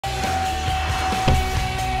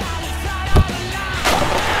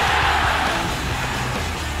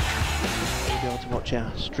able to watch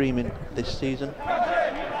our streaming this season.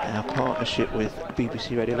 Our partnership with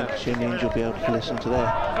BBC Radio Lancashire means you'll be able to listen to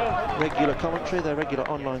their regular commentary, their regular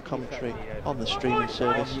online commentary on the streaming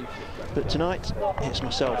service. But tonight, it's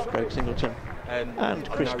myself, Greg Singleton, and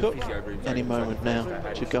Chris Cook, any moment now,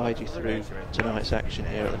 to guide you through tonight's action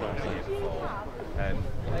here at the North End.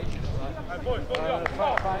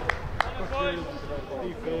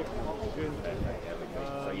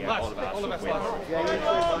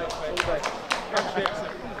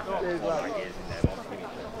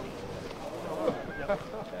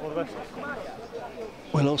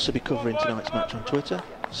 We'll also be covering tonight's match on Twitter,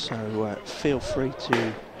 so feel free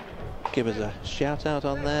to give us a shout out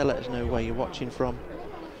on there, let us know where you're watching from.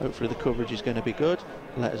 Hopefully the coverage is going to be good.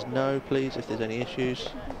 Let us know please if there's any issues.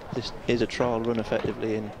 This is a trial run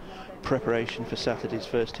effectively in preparation for Saturday's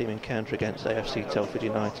first team encounter against AFC Telford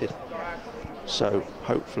United, so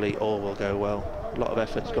hopefully all will go well. A lot of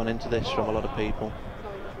effort's gone into this from a lot of people.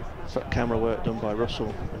 Camera work done by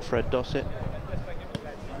Russell and Fred Dossett,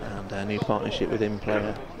 and our new partnership with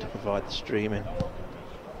InPlayer to provide the streaming.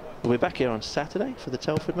 We'll be back here on Saturday for the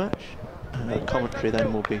Telford match. The commentary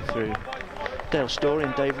then will be through Dale Story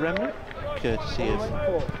and Dave Remnant, courtesy of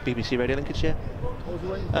BBC Radio Lincolnshire.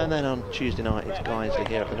 And then on Tuesday night it's Guiseley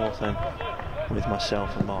here at the North End with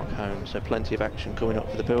myself and Mark Holmes. So plenty of action coming up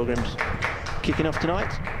for the Pilgrims. Kicking off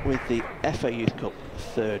tonight with the FA Youth Cup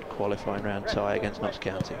third qualifying round tie against Notts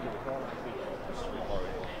County.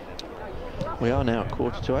 We are now at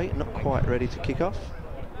 7:45, not quite ready to kick off.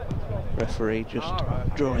 Referee just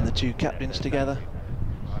drawing the two captains together.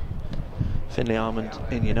 Finlay Armand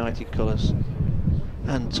in United colours,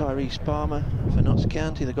 and Tyrese Palmer for Notts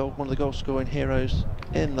County, one of the goal scoring heroes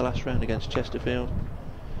in the last round against Chesterfield.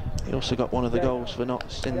 He also got one of the goals for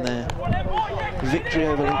Notts in their victory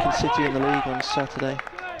over Lincoln City in the league on Saturday.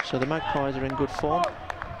 So the Magpies are in good form.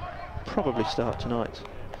 Probably start tonight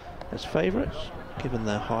as favourites, given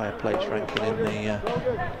their higher place ranking in the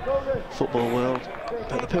football world.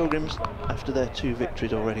 But the Pilgrims, after their 2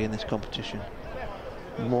 victories already in this competition,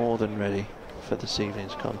 more than ready for this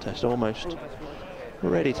evening's contest. Almost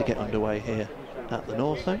ready to get underway here at the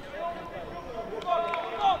North End.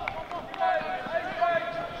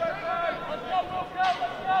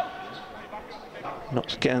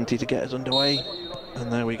 Notts County to get us underway, and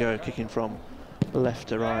there we go, kicking from left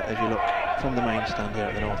to right as you look from the main stand here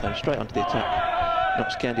at the North End, straight onto the attack.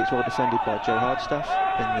 Notts County, it's well defended by Joe Hardstaff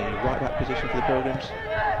in the right back position for the Pilgrims.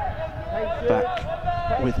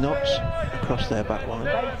 Back with Notts across their back line.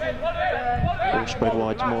 Ball spread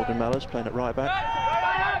wide to Morgan Mellors, playing at right back.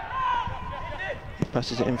 He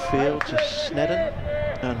passes it in field to Snedden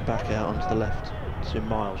and back out onto the left to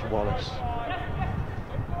Miles Wallace.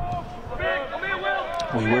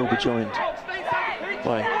 We will be joined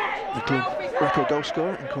by the club record goal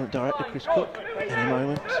scorer and current director Chris Cook in a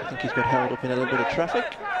moment. I think he's got held up in a little bit of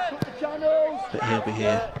traffic, but he'll be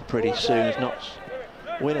here pretty soon as Notts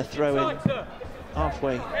win a throw-in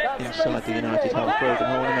halfway inside the United half. Brogan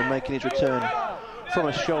Horniman making his return from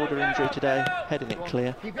a shoulder injury today, heading it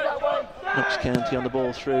clear. Notts County on the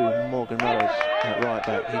ball through Morgan Mellors at right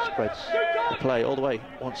back. He spreads the play all the way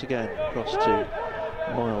once again across to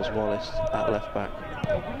Miles Wallace at left back.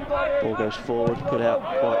 Ball goes forward, put out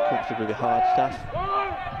quite comfortably with Hardstaff,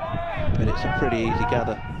 but it's a pretty easy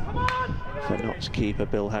gather for Notts keeper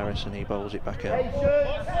Bill Harrison. He bowls it back out.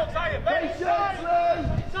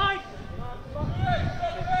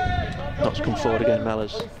 Notts come forward again,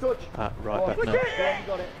 Mellors at right back now.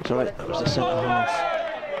 Sorry, that was the centre half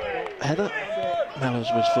header.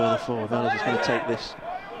 Mellors was further forward. Mellors is going to take this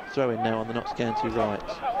throw in now on the Notts County right.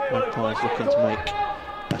 Magpies looking to make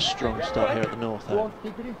a strong start here at the North End.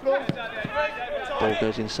 Ball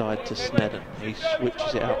goes inside to Snedden. He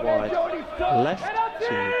switches it out wide left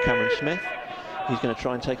to Cameron Smith. He's going to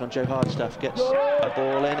try and take on Joe Hardstaff. Gets a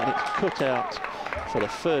ball in and it's cut out for the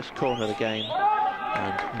first corner of the game.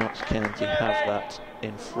 And Notts County have that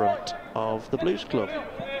in front of the Blues Club.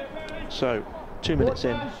 So 2 minutes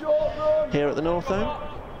in here at the North End.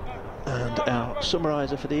 And our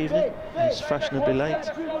summariser for the evening is fashionably late.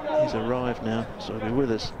 He's arrived now, so he'll be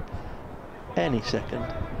with us any second.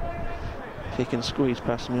 If he can squeeze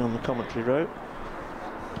past me on the commentary rope.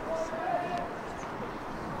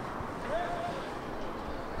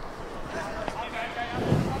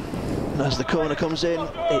 And as the corner comes in,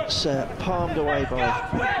 it's palmed away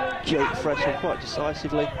by Jake Fredson quite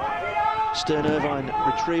decisively. Stern Irvine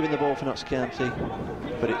retrieving the ball for Notts County,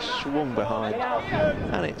 but it's swung behind,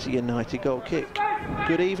 and it's a United goal kick.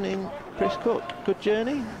 Good evening, Chris Cook. Good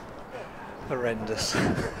journey? Horrendous.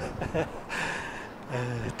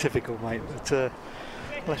 Typical, mate. But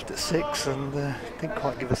left at 6 and didn't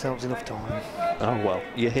quite give ourselves enough time. Oh well,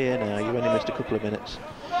 you're here now. You only missed a couple of minutes.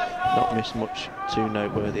 Not missed much too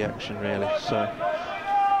noteworthy action really. So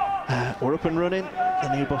we're up and running.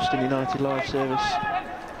 The new Boston United live service.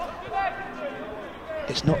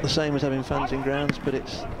 It's not the same as having fans in grounds, but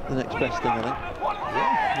it's the next best thing, I think.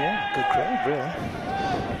 Yeah, good crowd,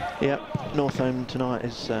 really. Yeah, Northolm tonight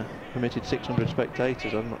is permitted 600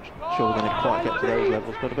 spectators. I'm not sure we're going to quite get to those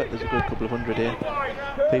levels, but I bet there's a good couple of hundred here.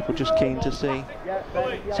 People just keen to see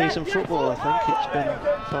some football, I think. It's been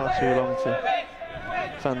far too long for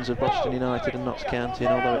fans of Boston United and Notts County,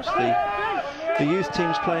 and although it's the youth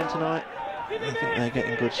teams playing tonight, I think they're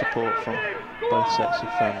getting good support from both sets of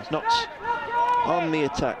fans. Notts on the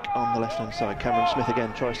attack on the left-hand side. Cameron Smith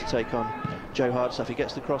again tries to take on Joe Hardstaff. He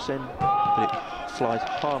gets the cross in, but it flies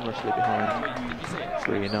harmlessly behind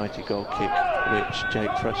for a United goal kick, which Jake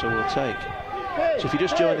Fresser will take. So if you're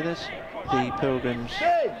just joining us, the Pilgrims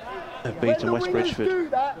have beaten West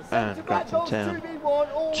Bridgford and Grantham Town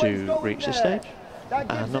to reach this stage,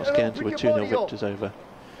 and Notts County were 2-0 victors over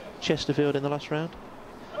Chesterfield in the last round,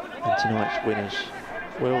 and tonight's winners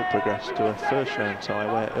will progress to a first round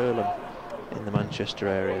tie where Earlham in the Manchester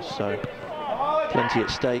area, so plenty at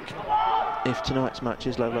stake. If tonight's match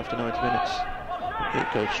is level after 90 minutes,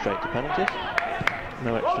 it goes straight to penalties.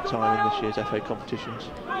 No extra time in this year's FA competitions,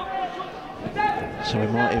 so we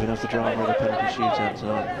might even have the drama of a penalty shootout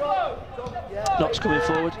tonight. Notts coming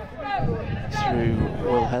forward through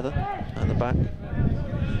Will Heather at the back.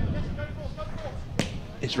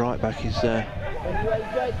 His right back is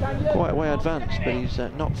quite a way advanced, but he's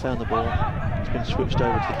not found the ball. It's been switched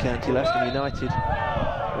over to the county left, and United,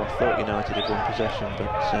 well, I thought United had won possession,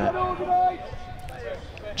 but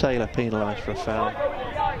Taylor penalised for a foul,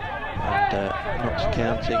 and Notts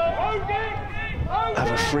County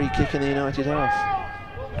have a free kick in the United half.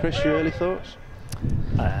 Chris, your early thoughts?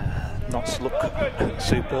 Notts look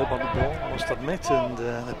superb on the ball, I must admit, and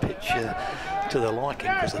the pitch to their liking,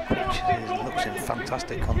 because the pitch looks in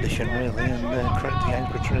fantastic condition really, and credit to Young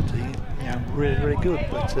Trinity, you know, really, really good.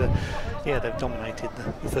 But yeah, they've dominated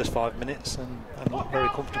the first 5 minutes and look very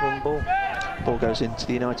comfortable on the ball. Ball goes into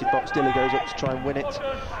the United box. Dilly goes up to try and win it.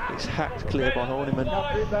 It's hacked clear by Horniman.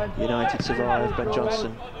 United survive. Ben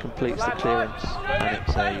Johnson completes the clearance, and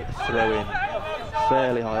it's a throw-in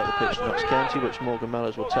fairly high up the pitch to Notts County, which Morgan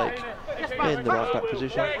Mellors will take in the right back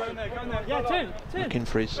position. Looking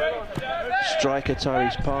for his striker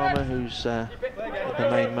Tyrese Palmer, who's the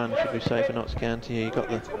main man, should we say, for Notts County. He got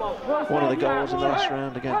one of the goals in the last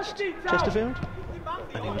round against Chesterfield,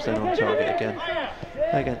 and he was then on target again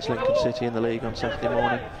against Lincoln City in the league on Saturday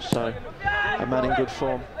morning. So a man in good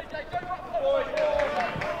form,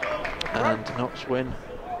 and Notts win.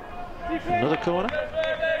 Another corner.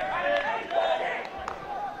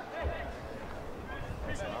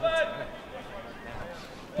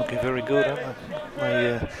 Looking very good, aren't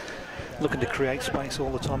they? Looking to create space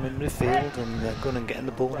all the time in midfield, and going and getting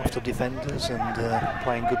the ball off the defenders, and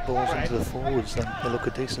playing good balls into the forwards. They look a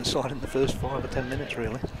decent side in the first 5 or 10 minutes,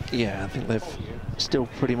 really. Yeah, I think they've still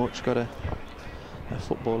pretty much got a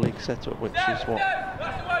Football League setup, which is what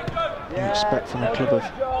you expect from a club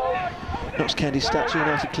of Notts County stature.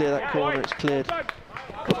 United clear that corner, it's cleared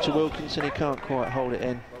up to Wilkinson, he can't quite hold it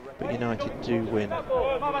in, but United do win.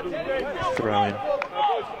 Throw-in,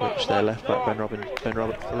 which their left back Ben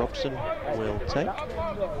Robson will take.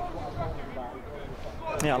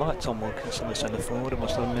 Yeah, I like Tom Wilkinson, the centre forward, I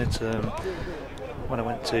must admit. When I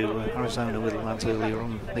went to Arizona with the lads earlier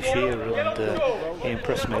on this year, and he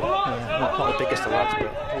impressed me. Not the biggest of lads,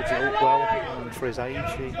 but holds it up well, and for his age,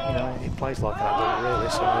 he plays like an adult really.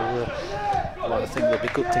 So I like to think there'll be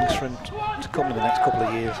good things for him to come in the next couple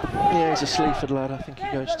of years. Yeah, he's a Sleaford lad. I think he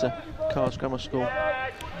goes to Carr's Grammar School.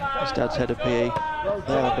 His dad's head of PE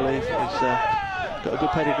there, I believe. He's got a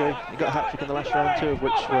good pedigree. He got a hat-trick in the last round, 2 of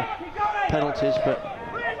which were penalties, but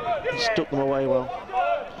he stuck them away well.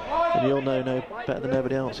 And you'll know better than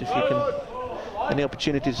anybody else, if you can, any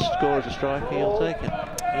opportunity to score as a striker, you'll take it.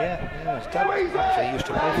 Yeah, his dad actually used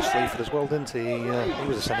to play for Sleaford as well, didn't he? He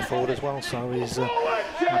was a centre forward as well, so he's like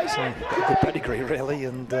I say, got a good pedigree really,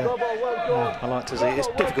 and I like to see it. It's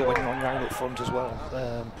difficult when you're on your own up front as well,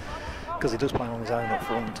 because he does play on his own up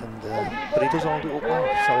front, and but he does hold it up well,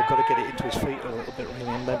 so they've got to get it into his feet a little bit really,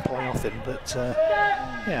 and then play off him. But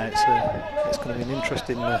yeah, it's going to be an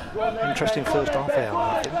interesting first half hour,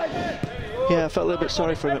 I think. Yeah, I felt a little bit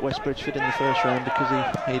sorry for him at West Bridgford in the first round, because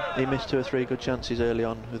he missed 2 or 3 good chances early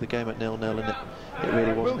on with the game at 0-0, and it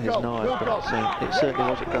really wasn't his night, but it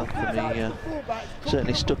certainly was at Grantham. He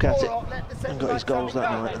certainly stuck at it and got his goals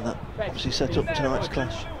that night, and that obviously set up tonight's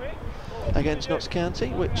clash against Notts County,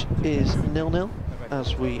 which is 0-0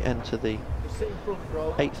 as we enter the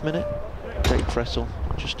 8th minute. Jake Fressel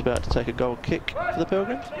just about to take a goal kick for the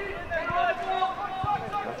Pilgrims.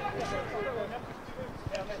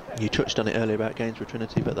 You touched on it earlier about Gainsborough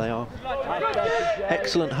Trinity, but they are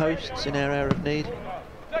excellent hosts in our area of need.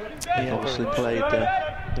 We obviously played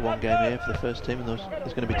the one game here for the first team, and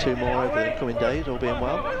there's going to be 2 more over the coming days, all being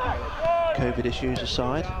well, COVID issues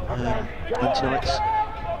aside. And tonight's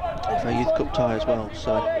our Youth Cup tie as well,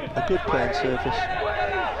 so a good playing surface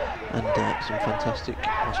and some fantastic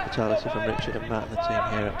hospitality from Richard and Matt and the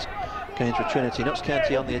team here at Gainsborough Trinity. Notts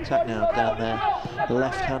County on the attack now down there,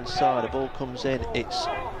 left hand side. A ball comes in, it's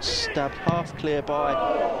stabbed half clear by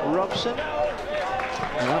Robson,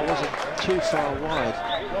 and that wasn't too far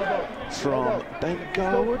wide from Ben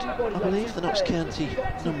Garwood, I believe, the Notts County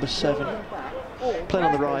number 7, playing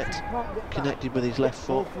on the right, connected with his left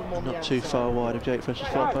foot, not too far wide of Jake Fressel's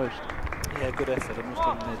far post. Yeah, good effort. I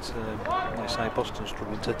must admit, like I say, Boston's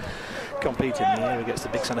struggling to compete in the air against the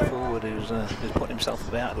big centre forward who's putting himself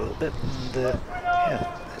about a little bit. And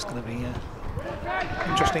yeah, it's going to be an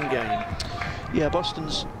interesting game. Yeah,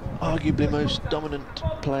 Boston's arguably most dominant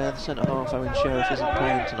player, the centre half, Owen Sheriff, isn't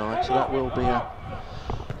playing tonight, so that will be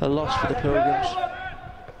a loss for the Pilgrims.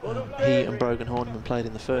 He and Brogan Horniman played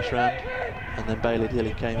in the first round, and then Bailey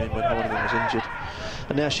Dilly came in when Horniman was injured.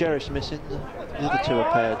 And now Sheriff's missing, the other 2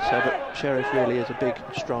 are paired, so but Sheriff really is a big,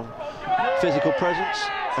 strong, physical presence.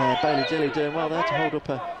 Bailey Dilly doing well there to hold up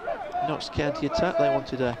a Notts County attack. They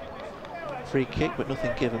wanted a free kick, but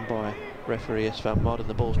nothing given by referee Isvan Mod, and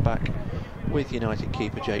the ball's back with United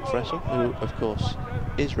keeper Jake Fressel, who of course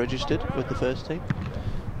is registered with the first team.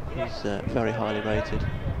 He's very highly rated,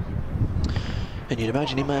 and you'd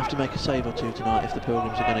imagine he may have to make a save or 2 tonight if the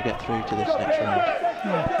Pilgrims are going to get through to this next round.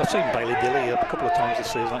 Yeah, I've seen Bailey Dilly a couple of times this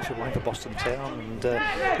season, actually playing for Boston Town,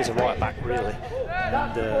 and he's a right back really,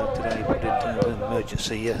 and today he put into an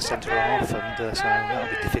emergency centre half, and so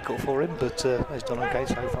that'll be difficult for him, but he's done okay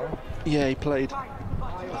so far. Yeah, he played,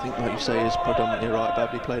 I think like you say, is predominantly right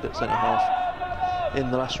back. He played at centre half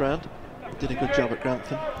in the last round, did a good job at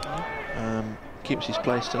Grantham. Keeps his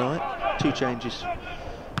place tonight. 2 changes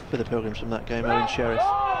for the Pilgrims from that game. Owen Sheriff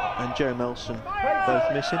and Joe Melson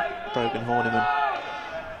both missing. Brogan Horniman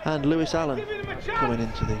and Lewis Allen coming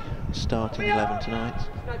into the starting 11 tonight.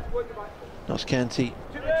 Notts County,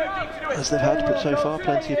 as they've had so far,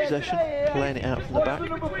 plenty of possession, playing it out from the back.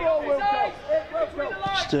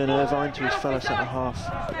 Stern Irvine to his fellow centre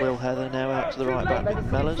half Will Heather, now out to the right back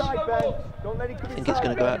with Mellors. I think it's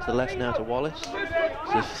going to go out to the left now to Wallace.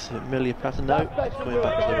 It's a familiar pattern. No, it's coming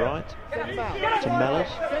back to the right to Mellors.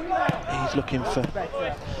 He's looking for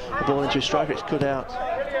the ball into his striker. It's cut out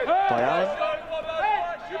by Allen.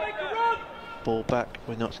 Ball back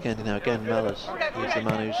with Notts County now again. Mellors, he's the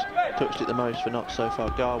man who's touched it the most for Notts so far.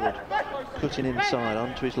 Garwood cutting inside,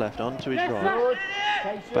 onto his left, onto his right.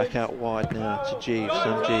 Back out wide now to Jeeves.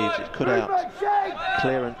 Sam Jeeves, it's cut out.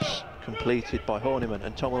 Clearance completed by Horniman,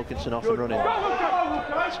 and Tom Wilkinson off and running.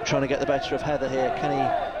 Trying to get the better of Heather here. Can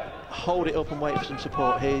he hold it up and wait for some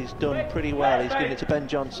support? He's done pretty well. He's given it to Ben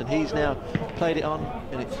Johnson. He's now played it on,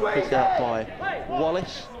 and it's put out by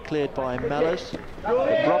Wallace, cleared by Mellors.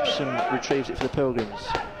 Robson retrieves it for the Pilgrims.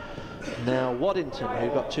 Now Waddington, who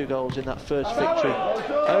got 2 goals in that first victory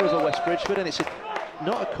over West Bridgford, and it's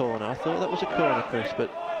not a corner. I thought that was a corner, Chris, but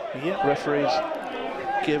yeah, referee's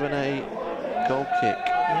given a goal kick.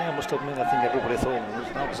 Yeah, I must admit, I think everybody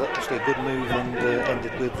thought that was actually a good move, and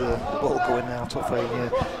ended with the ball going out off a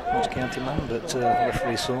Notts County man, but the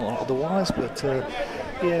referee saw otherwise. But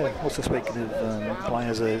yeah, also speaking of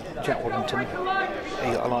players, Jack Waddington,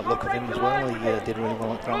 I like the look of him as well. He did really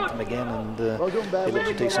well at Grantham again, and he looks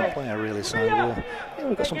a decent player really. So yeah,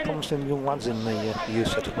 we've got some promising young lads in the youth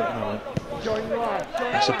setup at the moment.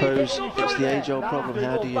 I suppose it's the age-old problem.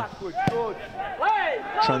 How do you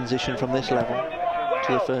transition from this level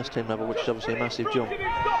to the first team level, which is obviously a massive jump?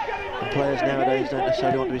 And players nowadays don't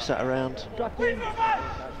necessarily want to be sat around in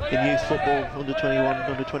youth football, under 21,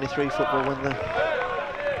 under 23 football when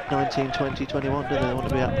they're 19, 20, 21, do they? They want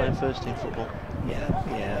to be out playing first team football. Yeah.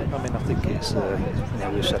 I mean, I think it's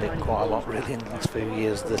we've said it quite a lot really in the last few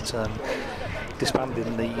years that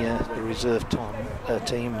disbanding the reserve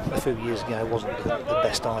team a few years ago wasn't the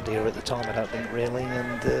best idea at the time, I don't think really,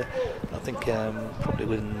 and I think probably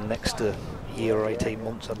within the next year or 18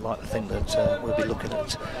 months I'd like to think that we'll be looking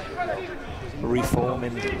at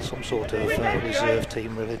reforming some sort of reserve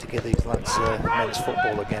team really to give these lads men's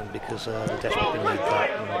football again, because they desperately need that,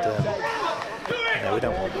 and we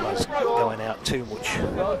don't want lads going out too much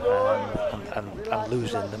and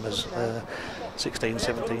losing them as 16,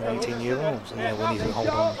 17, 18-year-olds. You know, we need to hold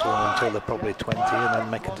on to them until they're probably 20 and then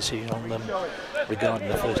make a decision on them regarding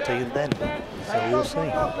the first team then. So we'll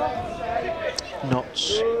see.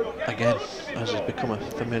 Notts, again, as has become a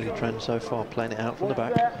familiar trend so far, playing it out from the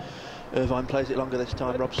back. Irvine plays it longer this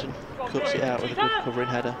time. Robson cuts it out with a good covering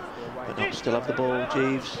header, but Notts still have the ball.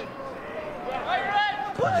 Jeeves.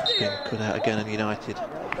 And it's been cut out again, and United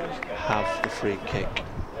have the free kick.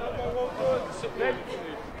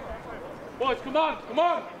 Boys, come on, come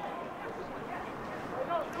on!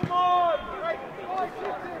 Come on!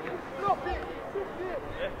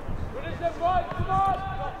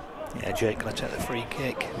 Yeah, Jake going to take the free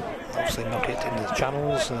kick. Obviously knock it into the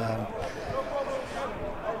channels.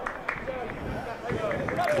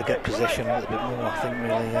 Got to get possession a little bit more. I think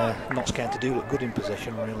really Notts County do look good in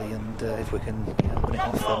possession really, and if we can win it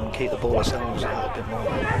off them and keep the ball ourselves a little bit more.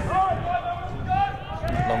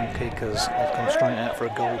 Long kick has gone straight out for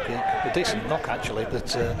a goal kick. A decent knock actually,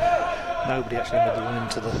 but nobody actually made the run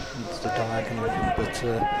into the diagonal. But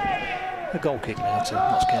a goal kick now to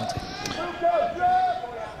Notts County.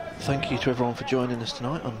 Thank you to everyone for joining us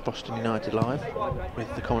tonight on Boston United Live,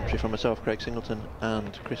 with the commentary from myself, Craig Singleton,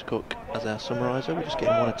 and Chris Cook as our summariser. We're just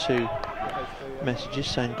getting one or two messages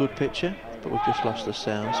saying good picture, but we've just lost the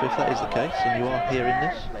sound. So if that is the case and you are hearing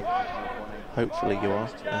this, hopefully you are.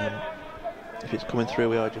 If it's coming through,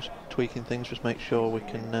 we are just tweaking things, just make sure we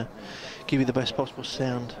can give you the best possible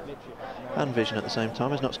sound and vision at the same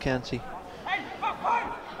time, as Notts County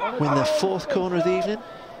win their fourth corner of the evening,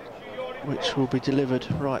 which will be delivered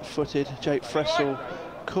right-footed. Jake Fressel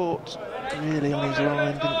caught really on his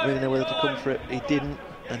line, didn't really know whether to come for it. He didn't,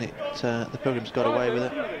 and the Pilgrims got away with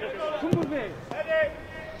it.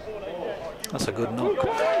 That's a good knock.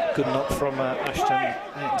 Good knock from Ashton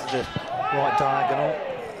into the right diagonal.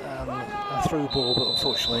 A through ball, but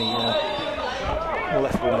unfortunately the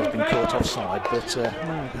left one has been caught offside. But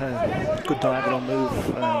good diagonal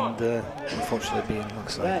move, and unfortunately being, like I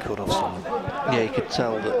say, caught offside. Yeah, you could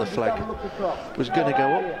tell that the flag was going to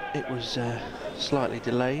go up. It was slightly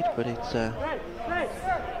delayed, but it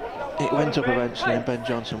went up eventually, and Ben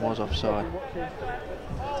Johnson was offside.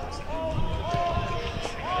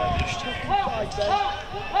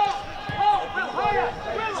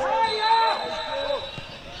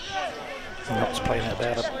 Notts playing it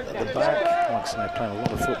about at the back, like I say, playing a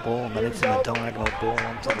lot of football, and then it's in the diagonal ball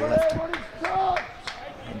onto the left,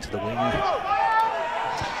 into the wing.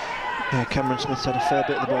 Yeah, Cameron Smith's had a fair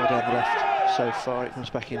bit of the ball down the left so far. It comes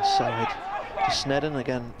back inside to Snedden,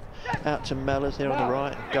 again out to Mellors here on the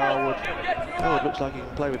right, and Garwood looks like he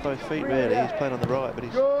can play with both feet really. He's playing on the right, but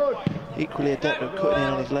he's equally adept at cutting in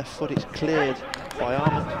on his left foot. It's cleared by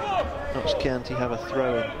Armand. Notts County have a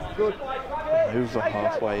throw in over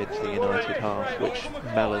halfway into the United half, which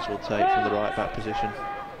Mellors will take from the right back position.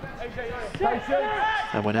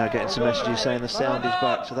 And we're now getting some messages saying the sound is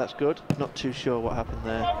back, so that's good. Not too sure what happened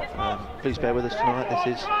there. Please bear with us tonight.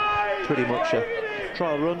 This is pretty much a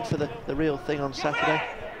trial run for the real thing on Saturday,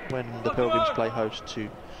 when the Pilgrims play host to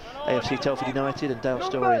AFC Telford United, and Dale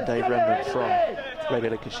Story and Dave Remnant from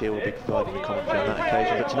Radio Lincolnshire will be providing the commentary on that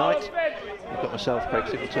occasion. But tonight we've got myself, Craig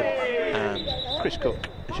Singleton, and Chris Cook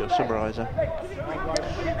as your summariser.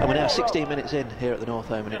 And we're now 16 minutes in here at the North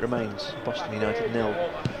Home, and it remains Boston United 0,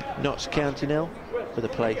 Notts County 0, with a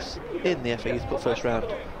place in the FA Youth Cup first round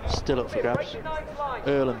still up for grabs.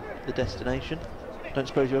 Earlham, the destination. Don't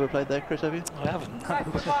suppose you ever played there, Chris, have you? I haven't. No,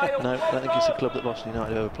 I don't think it's a club that Boston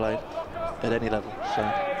United have ever played at any level. So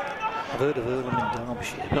I've heard of Earlham in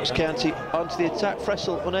Derbyshire. Notts County onto the attack.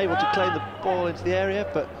 Fressel unable to claim the ball into the area,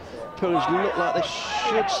 but Pilgrims look like they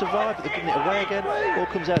should survive, but they're giving it away again. Ball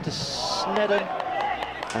comes out to Snedden,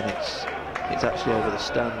 and it's actually over the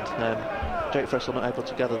stand. Jake Fressel not able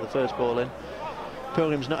to gather the first ball in.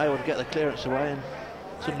 Pilgrims not able to get the clearance away, and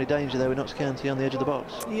suddenly danger there with Notts County on the edge of the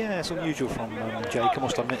box. Yeah, it's unusual from Jake. I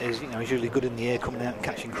must admit, he's usually good in the air, coming out and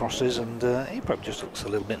catching crosses, and he probably just looks a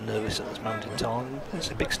little bit nervous at this moment in time.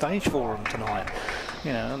 It's a big stage for him tonight,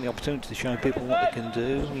 and the opportunity to show people what they can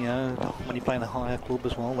do. When you play in a higher club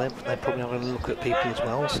as well, they're probably having a look at people as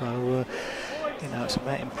well. So it's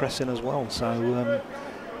about impressing as well. So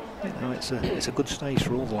it's a good stage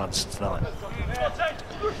for all the lads tonight.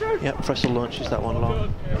 Yep, Fressel launches that one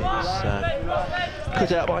long. It's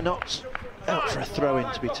cut out by Notts. Out for a throw-in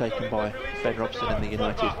to be taken by Ben Robson in the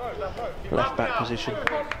United left-back position.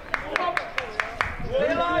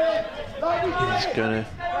 He's going to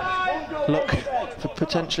look for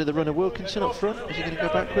potentially the runner Wilkinson up front. Is he going to go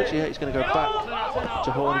backwards? Yeah, he's going to go back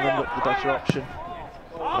to Horniman, look for the better option.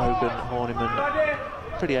 Logan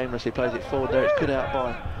Horniman pretty aimlessly plays it forward there. It's cut out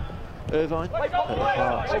by Irvine at the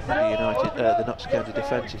heart of the Notts County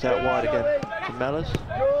defence. It's out wide again to to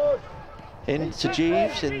Mellors. Into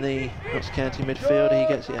Jeeves in the Notts County midfield. He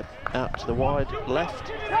gets it out to the wide left,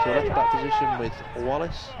 to the left back position with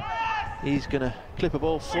Wallace. He's going to clip a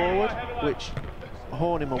ball forward, which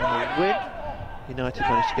Horniman will win. United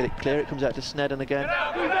managed to get it clear. It comes out to Snedden again.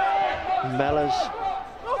 Mellors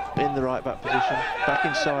in the right back position, back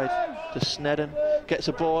inside to Snedden. Gets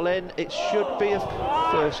a ball in. It should be a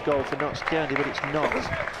first goal for Notts County, but it's not.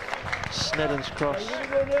 Snedden's cross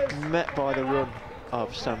met by the run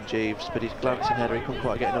of Sam Jeeves, but his glancing header, he couldn't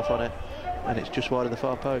quite get enough on it, and it's just wide of the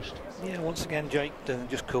far post. Yeah, once again Jake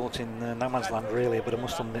just caught in no man's land really, but I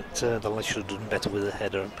must admit the lad should have done better with the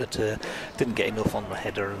header, but didn't get enough on the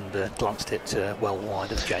header and glanced it well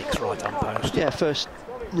wide of Jake's right hand post. Yeah, first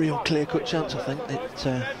real clear-cut chance, I think.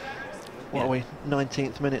 What are we,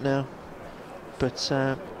 19th minute now? But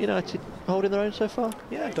United holding their own so far?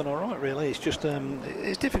 Yeah, they've done all right really. It's just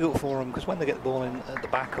it's difficult for them because when they get the ball in at the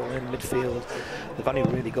back or in midfield, they've only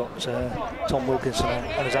really got Tom Wilkinson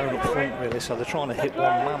on his own up front really, so they're trying to hit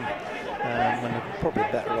one man, and they're probably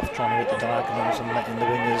better off trying to hit the diagonals and letting the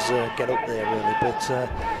wingers get up there really. But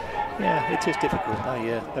yeah, it is difficult.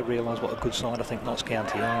 They realise what a good side I think Notts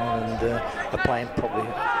County are, and are playing probably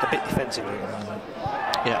a bit defensively at the moment.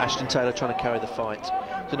 Yeah, Ashton Taylor trying to carry the fight.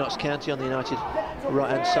 To Notts County on the United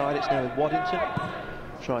right-hand side. It's now with Waddington.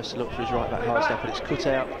 Tries to look for his right-back high step, but it's cut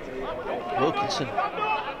out. Wilkinson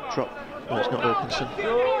drop. No, it's not Wilkinson.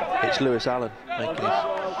 It's Lewis Allen making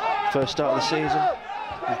his first start of the season.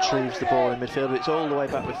 Retrieves the ball in midfield, but it's all the way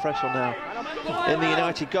back with Fressel now in the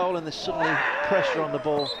United goal, and there's suddenly pressure on the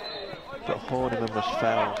ball. But Horniman was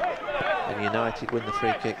fouled, and United win the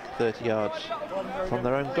free kick 30 yards from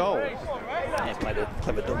their own goal. Yeah, played a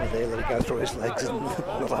clever dummy there, let it go through his legs, and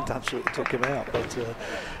the lad absolutely took him out. But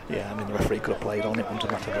yeah, I mean the referee could have played on it, wouldn't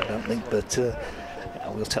have mattered, I don't think. But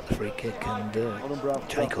we'll take the free kick, and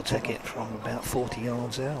Jake will take it from about 40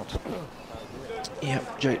 yards out.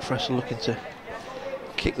 Yep, Jake Fressel looking to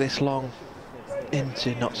kick this long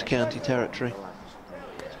into Notts County territory.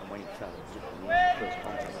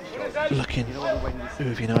 Looking who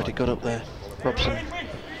have United got up there. Robson,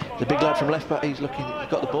 the big lad from left back, he's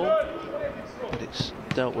got the ball, but it's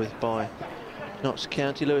dealt with by Notts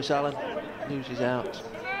County. Lewis Allen loses out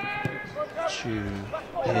to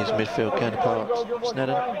his midfield counterpart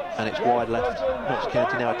Snedden, and it's wide left. Notts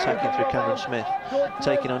County now attacking through Cameron Smith,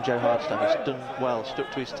 taking on Joe Hardstaff. He's done well,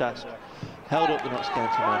 stuck to his task, held up the Notts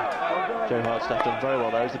County man. Joe Hardstaff done very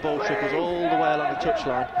well though, as the ball trickles all the way along the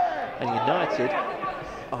touchline, and United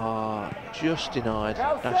are just denied.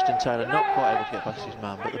 Ashton Taylor not quite able to get past his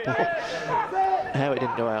man, but the ball, how it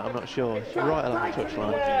didn't go out I'm not sure. It's right along the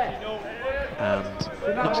touchline,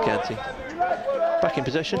 and Notts County back in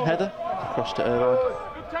possession. Heather across to Irvine.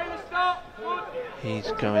 He's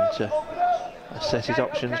going to assess his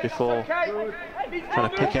options before trying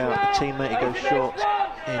to pick out a teammate. He goes short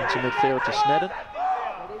into midfield to Snedden.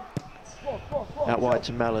 Out wide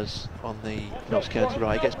to Mellors on the Notts County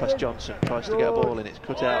right. He gets past Johnson, tries to get a ball in. It's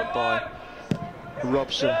cut out by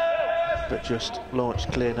Robson, but just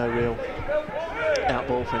launched clear. No real out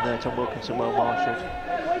ball for him there. Tom Wilkinson well marshalled.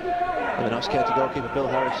 And the Notts County goalkeeper Bill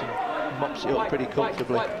Harrison mops it up pretty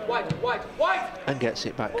comfortably and gets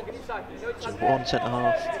it back to one centre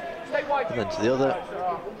half and then to the other.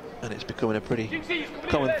 And it's becoming a pretty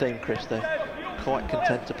common theme, Chris. They're quite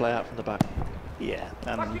content to play out from the back. Yeah,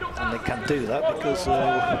 and they can do that because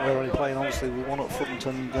we're only playing obviously with one up front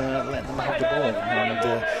and letting them have the ball,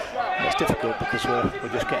 and it's difficult because we're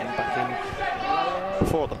just getting back in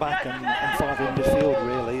 4 at the back and 5 in midfield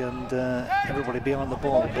really, and everybody behind the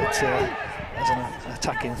ball, but as an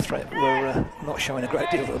attacking threat we're not showing a great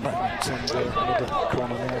deal at the moment. And another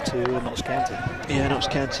corner there to Notts County. Yeah, Notts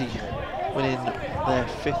County winning their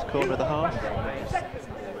 5th corner of the half,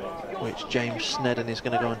 which James Snedden is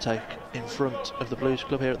going to go and take in front of the Blues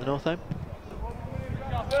Club here at the North End.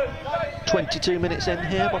 22 minutes in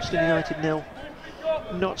here, Boston United 0,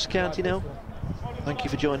 Notts County 0. Thank you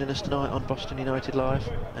for joining us tonight on Boston United Live,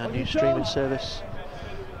 our new streaming service,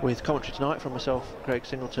 with commentary tonight from myself, Craig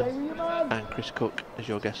Singleton, and Chris Cook as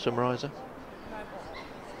your guest summariser.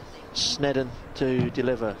 Snedden to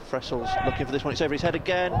deliver. Fressel's looking for this one. It's over his head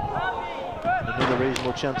again. Another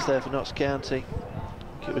reasonable chance there for Notts County.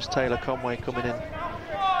 It was Taylor Conway coming in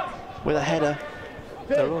with a header.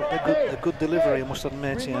 A good delivery, I must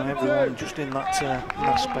admit. You know, everyone just in that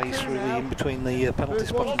space, really, in between the penalty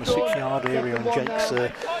spot and the 6-yard area, and Jake's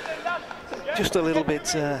just a little bit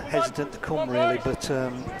hesitant to come, really. But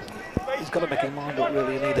he's got to make his mind up,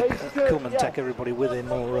 really. He need to come and take everybody with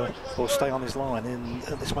him, or stay on his line. And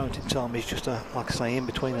at this moment in time, he's just, like I say, in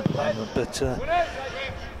between at the moment. But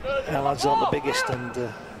our lads aren't the biggest,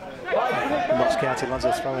 and Notts County lads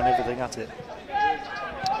are throwing everything at it.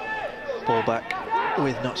 Ball back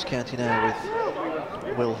with Notts County now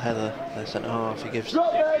with Will Heather, their centre half. He gives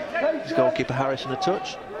his goalkeeper Harrison a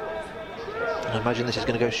touch. And I imagine this is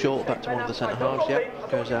going to go short back to one of the centre halves.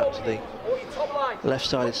 Yep, goes out to the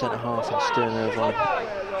left-sided centre half, and Stern Irvine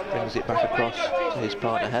brings it back across to his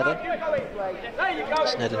partner Heather.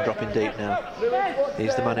 Snedden dropping deep now.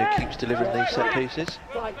 He's the man who keeps delivering these set pieces.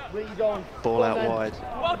 Ball out wide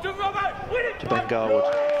to Ben Garwood.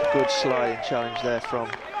 Good sliding challenge there from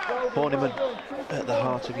Horniman at the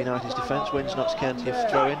heart of United's defence. Wins Notts County a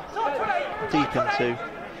throw-in deep into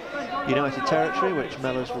United territory, which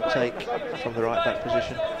Mellors will take from the right back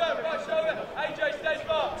position.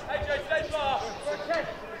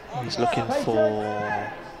 He's looking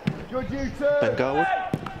for Ben Garwood,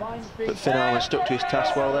 but Finn Arwen stuck to his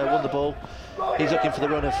task well there, won the ball. He's looking for the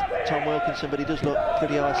run of Tom Wilkinson, but he does look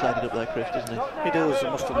pretty isolated up there, Chris, doesn't he? He does, I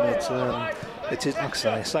must admit. It is, like I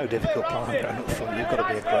say, so difficult playing going up front. You've got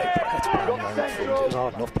to be a great player to play going up front. It was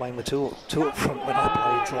hard enough playing with two up front when I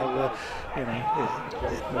played. So, you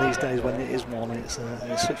know, these days when it is one, it's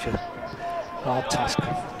such a hard task.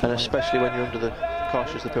 And especially when you're under the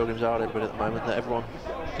cosh, as the Pilgrims are a little bit at the moment, that everyone,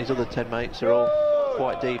 his other 10 mates are all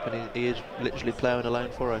quite deep, and he is literally ploughing alone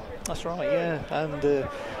for him. That's right, yeah. And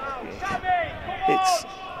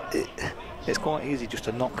it's quite easy just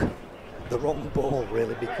to knock the wrong ball,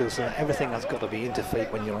 really, because everything has got to be into feet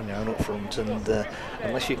when you're on your own up front, and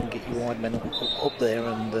unless you can get your wide men up there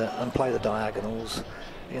and play the diagonals,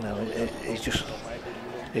 you know,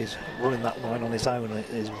 he's running that line on his own. It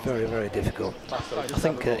is very, very difficult. I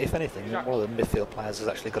think, if anything, one of the midfield players has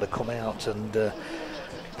actually got to come out and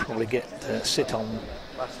probably sit on.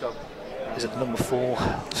 Is it number 4,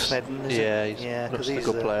 Snedden? Yeah, he's a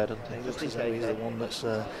good player, doesn't he? He looks as though he's the one that's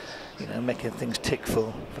you know, making things tick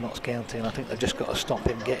for Notts County, and I think they've just got to stop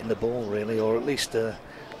him getting the ball, really, or at least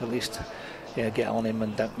yeah, get on him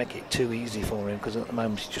and don't make it too easy for him, because at the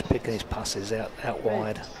moment he's just picking his passes out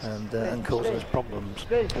wide and causing us problems.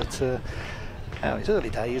 But it's early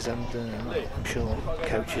days, and I'm sure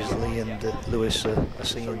coaches Lee and Lewis are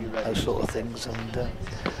seeing those sort of things, and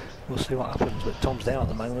we'll see what happens. But Tom's down at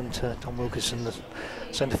the moment. Tom Wilkinson, the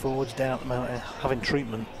centre forward's down at the moment, having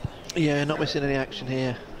treatment. Yeah, not missing any action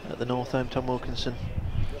here at the North home. Tom Wilkinson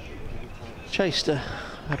chased a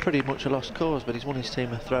pretty much a lost cause, but he's won his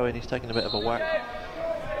team a throw-in. He's taken a bit of a whack,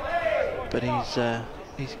 but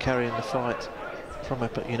he's carrying the fight from a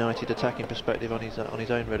United attacking perspective on his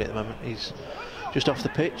own, really, at the moment. He's just off the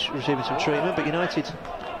pitch, receiving some treatment, but United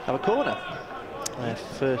have a corner.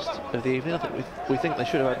 First of the evening. I think we think they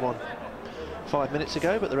should have had one 5 minutes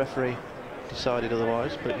ago, but the referee decided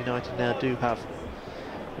otherwise. But United now do have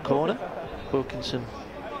a corner. Wilkinson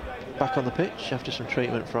back on the pitch after some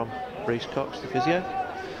treatment from Reece Cox, the physio,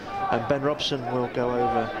 and Ben Robson will go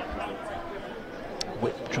over,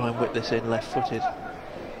 try and whip this in left-footed.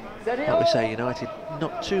 Like we say, United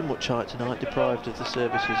not too much height tonight, deprived of the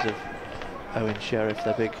services of Owen Sheriff,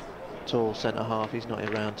 their big tall centre half. He's not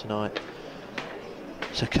around tonight.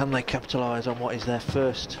 So can they capitalise on what is their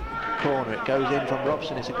first corner? It goes in from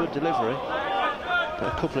Robson. It's a good delivery, but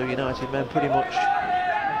a couple of United men pretty much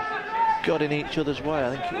got in each other's way.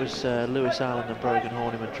 I think it was Lewis Allen and Brogan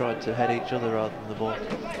Horniman tried to head each other rather than the ball,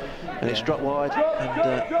 and it's dropped wide, and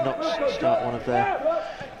Notts start one of their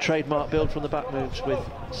trademark build from the back moves with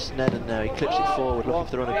Snedden now. He clips it forward, looking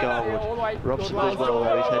for the run of Garwood. Robson does well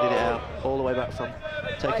there. He's headed it out all the way back from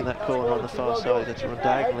taking that corner on the far side, and to run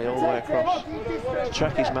diagonally all the way across to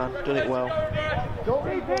track his man. Done it well.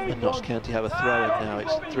 And Notts County have a throw in now.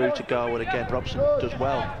 It's through to Garwood again. Robson does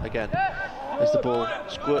well again as the ball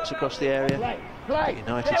squirts across the area. But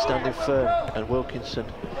United standing firm, and Wilkinson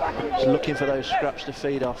is looking for those scraps to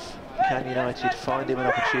feed off. Can United find him an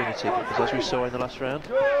opportunity? Because as we saw in the last round,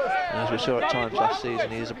 and as we saw at times last season,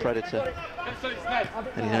 he is a predator,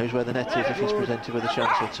 and he knows where the net is if he's presented with a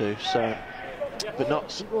chance or two. So, but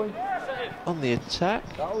Notts on the attack,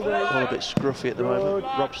 all a bit scruffy at the moment.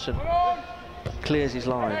 Robson clears his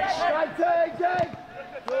lines.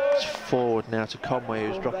 It's forward now to Conway,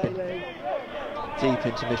 who's dropping deep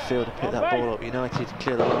into midfield to pick that ball up. United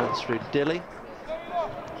clear the lines through Dilly,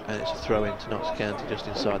 and it's a throw in to Notts County just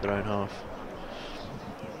inside their own half.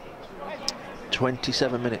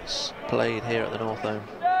 27 minutes played here at the North Home.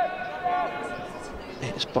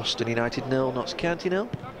 It's Boston United 0, Notts County 0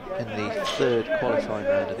 in the third qualifying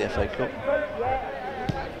round of the FA Cup.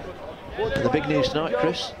 And the big news tonight,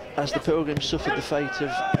 Chris, as the Pilgrims suffered the fate of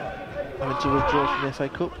having to withdraw from the FA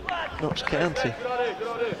Cup, Notts County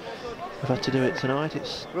have had to do it tonight.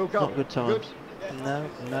 It's not good times.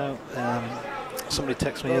 No. somebody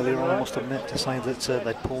texted me earlier on, I must admit, to say that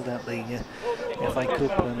they'd pulled out the FA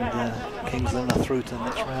Cup and Kings Lynn are through to the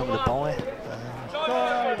next round with a bye.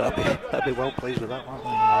 They'll be well pleased with that one.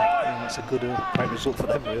 It's a good, great result for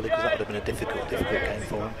them really, because that would have been a difficult game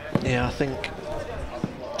for them. Yeah, I think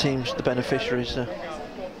teams, the beneficiaries, they're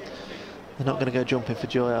not going to go jumping for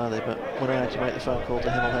joy, are they? But when I had to make the phone call to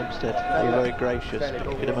Hemel Hempstead, they were very gracious.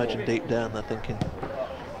 But you can imagine deep down they're thinking,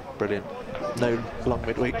 brilliant. No long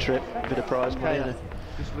midweek trip, a bit of prize money, and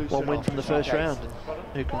one win from the first round. And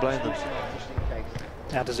who can blame them?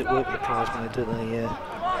 How does it work with the prize money? Do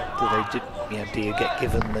you get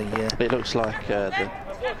given the? It looks like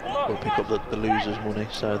we'll pick up the losers' money.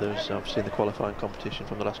 So there's obviously in the qualifying competition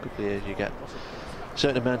from the last couple of years, you get a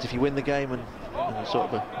certain amount if you win the game, and sort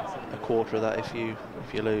of a quarter of that if you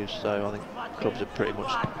lose. So I think clubs are pretty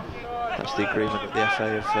much, that's the agreement that the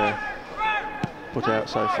FA have put out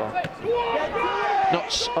so far.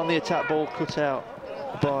 Knots on the attack, ball cut out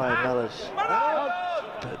by Mellors.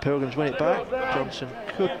 But the Pilgrims win it back. Johnson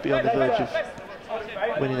could be on the verge of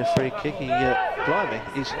winning a free kick. Blimey,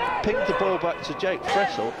 he's pinged the ball back to Jake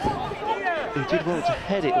Fressel, who did well to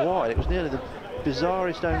head it wide. It was nearly the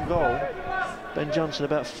bizarrest own goal. Ben Johnson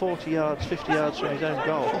about 50 yards from his own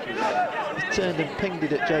goal. He turned and pinged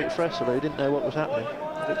it at Jake Fressel, who didn't know what was happening.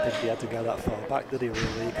 I don't think he had to go that far back, did he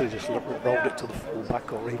really? He could have just rolled it to the full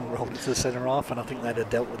back or even rolled it to the centre half, and I think they'd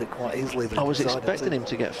have dealt with it quite easily. I was expecting him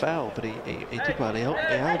to get fouled, but he did well. He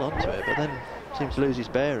held on to it, but then seemed to lose his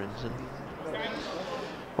bearings. And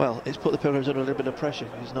well, it's put the Pilgrims under a little bit of pressure,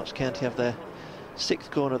 because Notts County have their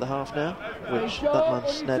 6th corner of the half now, which that man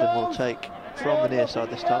Snedden will take from the near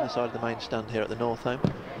side this time, the side of the main stand here at the North Home.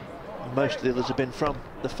 Most of the others have been from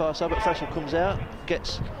the far side, but Fressel comes out,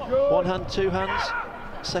 gets one hand, two hands.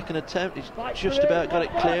 Second attempt, he's just about got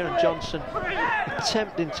it clear, and Johnson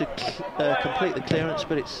attempting to complete the clearance,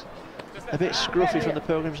 but it's a bit scruffy from the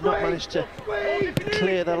Pilgrims, not managed to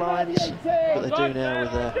clear the lines, but they do now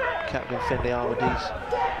with captain Finlay Armand. He's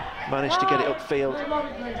managed to get it upfield.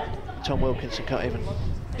 Tom Wilkinson can't even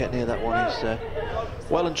get near that one.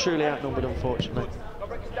 He's well and truly outnumbered, unfortunately.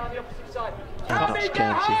 And Notts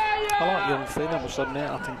County. I like young Finn, I must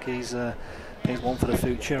admit. I think he's one for the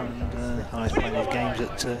future, and he's playing his games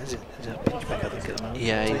at is it Pinchbeck, I think, at the moment.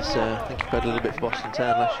 Yeah, I think he played a little bit for Boston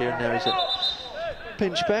Town last year, and now he's at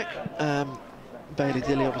Pinchbeck. Bailey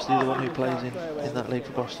Dilly, obviously the one who plays in that league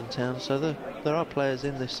for Boston Town. So there are players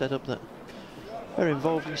in this setup that are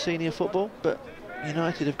involved in senior football, but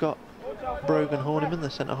United have got Brogan Horniman, the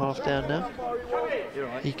centre half, down now.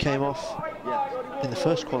 He came off in the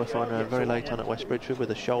first qualifying round very late on at West Bridgford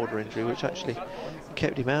with a shoulder injury, which actually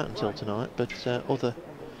kept him out until tonight, but other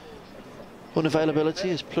unavailability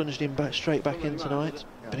has plunged him straight back in tonight.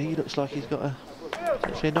 But he looks like he's got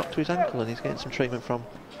actually a knock to his ankle, and he's getting some treatment from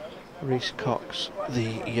Reece Cox,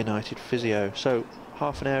 the United physio. So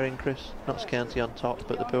half an hour in, Chris. Notts County on top,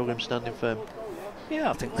 but the Pilgrims standing firm. Yeah,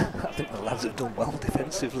 I think the lads have done well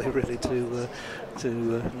defensively, really, to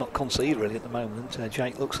not concede really at the moment.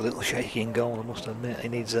 Jake looks a little shaky in goal, I must admit. He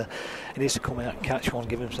needs to come out and catch one,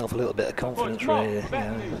 give himself a little bit of confidence, really.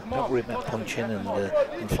 Not worry about punching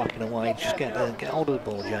and flapping away. Just get hold of the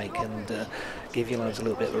ball, Jake, and give your lads a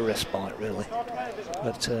little bit of a respite, really.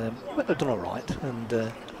 But they've done all right, and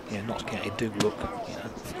Notts County do look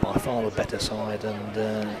by far the better side,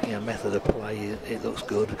 and method of play, it looks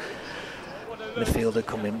good. Midfielder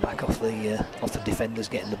coming back off the defenders,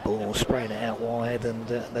 getting the ball, spraying it out wide, and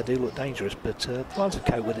they do look dangerous. But the lads have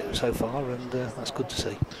coped with it so far, and that's good to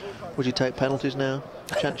see. Would you take penalties now?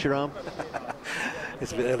 Chance your arm?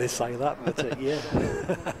 It's a bit early to say that, but yeah.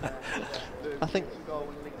 I think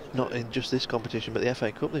not in just this competition, but the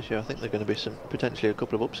FA Cup this year. I think there are going to be potentially a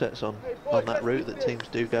couple of upsets on that route, that teams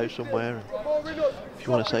do go somewhere, and if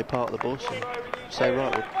you want to say part of the bus and say,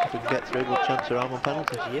 right, well, if we can get through, we'll chance our arm on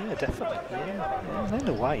penalties. Yeah, definitely. Yeah. In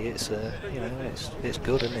a way, it's it's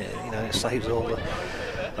good, isn't it? It saves all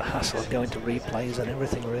the hassle of going to replays and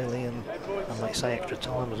everything, really, and like say, extra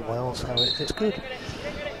time as well. So it's good.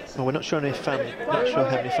 Well, we're not sure how many fans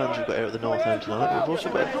we've got here at the North End tonight. We've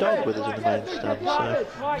also got a dog with us in the main stand, so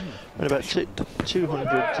we're about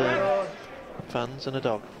 200 fans and a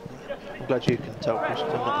dog. I'm glad you can tell, Chris, I'm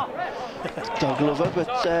not a dog lover,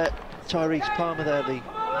 but Tyrese Palmer there, the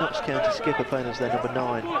Notts County skipper, playing as their number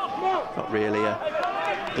 9. Not really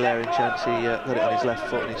a glaring chance. He got it on his left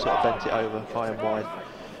foot and he sort of bent it over high and wide.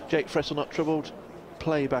 Jake Fressel not troubled.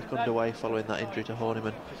 Play back underway following that injury to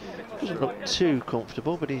Horniman. Doesn't look too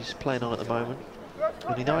comfortable, but he's playing on at the moment.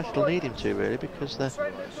 And United will need him to, really, because they're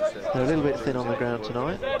a little bit thin on the ground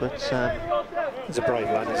tonight. But He's a brave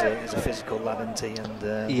lad, he's a physical lad, isn't he?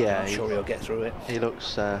 And yeah, I'm sure he'll get through it. He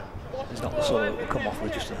looks... he's not the sort that will come off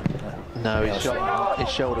with just a... no, his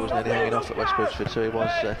shoulder was nearly hanging off at West Bridgeford, so he was...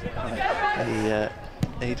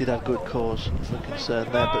 he did have good cause for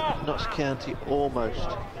concern there, but Notts County almost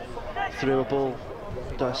threw a ball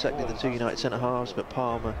dissecting the two United centre-halves, but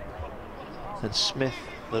Palmer and Smith,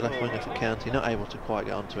 the left winger for County, not able to quite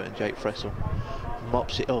get onto it, and Jake Fressel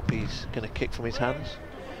mops it up. He's going to kick from his hands.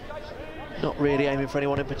 Not really aiming for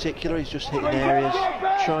anyone in particular, he's just hitting areas,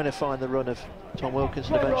 trying to find the run of Tom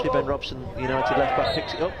Wilkinson eventually. Ben Robson, United left back,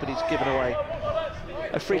 picks it up, but he's given away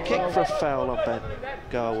a free kick for a foul on Ben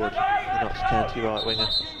Garwood, the Notts County right winger.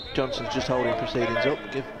 Johnson's just holding proceedings up,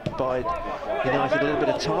 bide United a little bit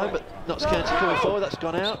of time, but Notts County coming forward, that's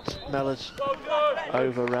gone out. Mellors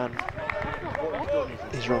overran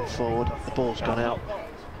his run forward, the ball's gone out.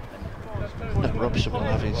 And Robson will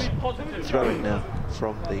have his throwing now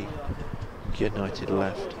from the United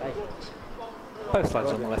left. Both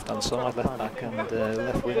lads on the left-hand side, left back and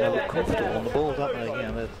left winger, look comfortable on the ball, don't they? You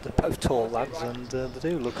know, they're both tall lads, and they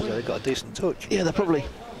do look as though they've got a decent touch. Yeah, they're probably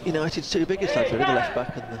United's two biggest lads, really, the left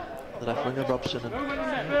back and the left winger, Robson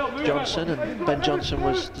and Johnson. And Ben Johnson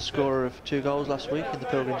was the scorer of 2 goals last week in the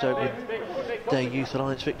Pilgrims opening day Youth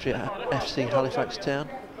Alliance victory at FC Halifax Town.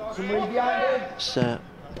 It's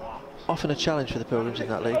often a challenge for the Pilgrims in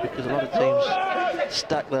that league, because a lot of teams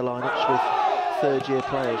stack their lineups with third-year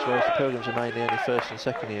players, whereas the Pilgrims are mainly only first and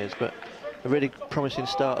second years. But a really promising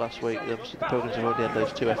start last week. Obviously the Pilgrims have already had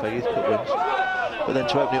those 2 FA Youth Cup wins, but then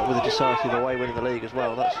to open it up with a decisive away win in the league as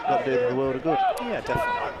well, that's got to do them the world of good. Yeah,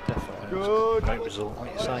 definitely. It's a great result,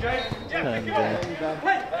 like you say. And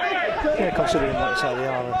yeah, considering, like you say, they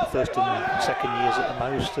are the first and second years at the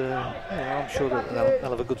most, I'm sure that they'll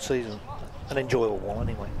have a good season, an enjoyable one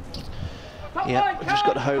anyway. Yeah, we've just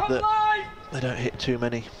got to hope that they don't hit too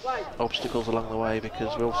many obstacles along the way,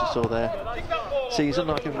 because we obviously saw their season,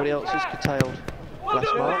 like everybody else's, curtailed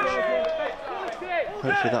last March.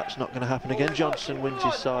 Hopefully that's not going to happen again. Johnson wins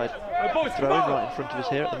his side throwing right in front of us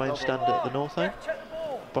here at the main stand at the North End.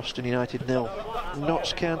 Boston United 0,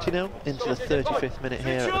 Notts County 0, into the 35th minute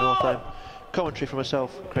here at the North End. Commentary from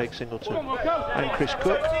myself, Craig Singleton, and Chris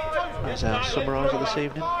Cook as our summariser this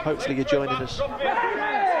evening. Hopefully you're joining us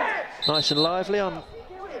nice and lively on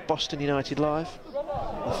Boston United Live,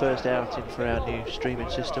 the first outing for our new streaming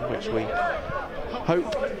system, which we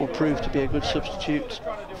hope will prove to be a good substitute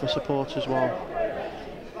for supporters while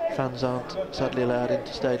fans aren't sadly allowed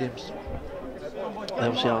into stadiums. They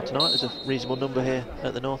obviously are tonight. There's a reasonable number here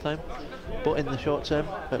at the North End, but in the short term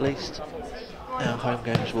at least our home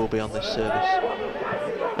games will be on this service.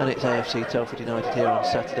 And it's AFC Telford United here on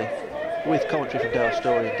Saturday, with commentary from Dale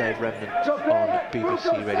Story and Dave Remnant on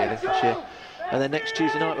BBC Radio Lincolnshire. And then next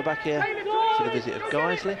Tuesday night we're back here for the visit of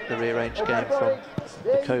Guiseley, the rearranged game from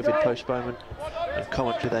the COVID postponement, and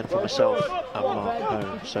commentary then from myself and Mark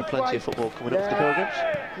Holmes. So plenty of football coming up for the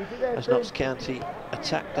Pilgrims as Notts County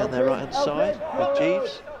attack down their right hand side with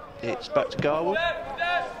Jeeves. It's back to Garwood,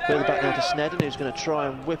 further back now to Snedden, who's going to try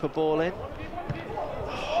and whip a ball in.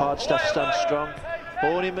 Hardstaff stands strong.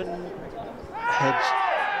 Horniman heads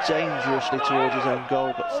dangerously towards his own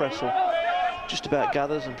goal, but Fressel just about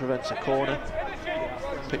gathers and prevents a corner.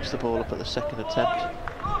 Picks the ball up at the second attempt.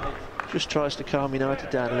 Just tries to calm United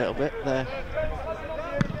down a little bit. They're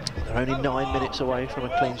only 9 minutes away from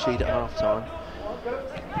a clean sheet at half-time.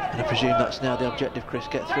 And I presume that's now the objective, Chris,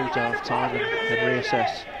 get through to half-time and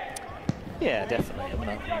reassess. Yeah, definitely. I mean,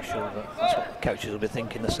 I'm sure that's what the coaches will be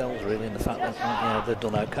thinking themselves, really, and the fact that they've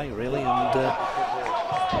done okay, really,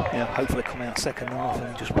 and hopefully come out second half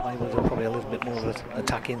and just play with probably a little bit more of an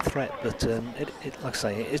attacking threat. But like I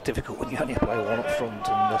say, it is difficult when you only play one up front,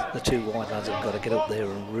 and the 2 wide lads have got to get up there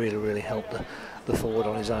and really help the forward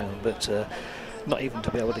on his own. But not even to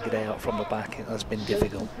be able to get out from the back, it has been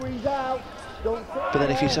difficult. But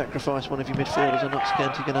then if you sacrifice one of your midfielders, Notts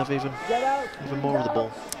County can have even more of the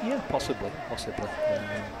ball. Yeah, possibly.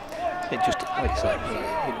 It just, like you say,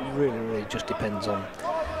 it really just depends on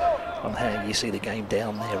how you see the game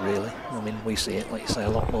down there, really. I mean, we see it, like you say, a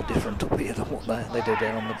lot more different up here than what they do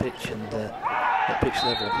down on the pitch and at pitch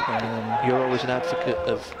level. You're always an advocate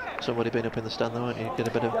of somebody being up in the stand, though, aren't you? Get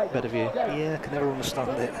a better view. Yeah, I can never understand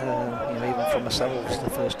it. Even from ourselves, the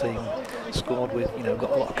first team scored with,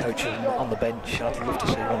 got a lot of coaching on the bench. I'd love to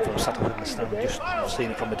see one from sat up in the stand, just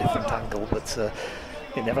seeing it from a different angle, but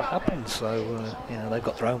it never happened. So they've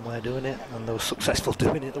got their own way of doing it, and they were successful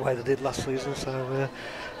doing it the way they did last season. So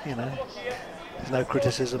there's no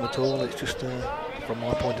criticism at all. It's just, from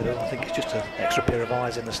my point of view, I think it's just an extra pair of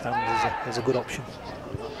eyes in the stand is a good option.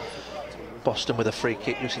 Boston with a free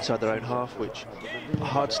kick just inside their own half, which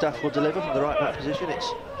Hardstaff will deliver from the right back position.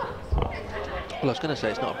 It's, well, I was going to say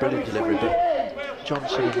it's not a brilliant delivery, but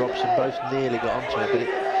Johnson and Robson both nearly got onto it, but it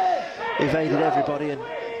evaded everybody and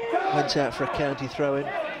went out for a county throw-in,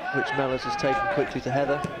 which Mellors has taken quickly to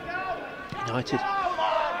Heather. United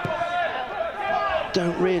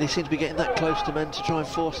don't really seem to be getting that close to men to try and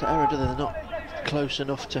force that error, do they? They're not close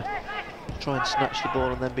enough to try and snatch the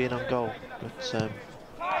ball and then be in on goal. But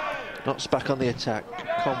Knott's back on the attack.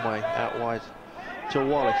 Conway out wide to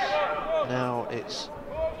Wallace. Now it's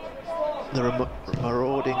the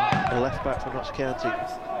marauding left back from Notts County,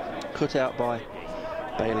 cut out by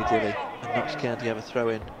Bailey Dilly, and Notts County have a throw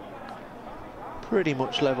in pretty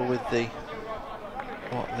much level with the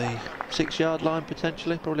 6-yard line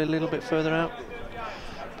potentially, probably a little bit further out,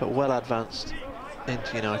 but well advanced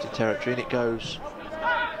into United territory, and it goes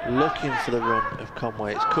looking for the run of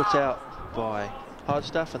Conway. It's cut out by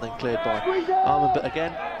Hardstaff and then cleared by Armand, but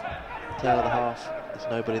again, tail of the half, there's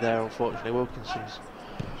nobody there unfortunately. Wilkinson's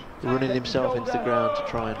running himself into the ground to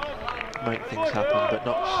try and make things happen, but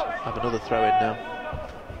Notts have another throw in now,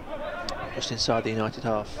 just inside the United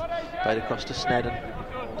half, played across to Snedden,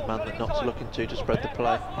 the man that Notts are looking to spread the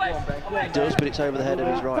play. He does, but it's over the head of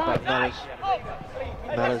his right back, Mellors.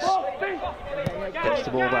 Mellors gets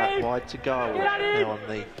the ball back wide to Garwood, now on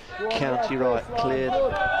the county right, cleared,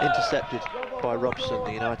 intercepted by Robson,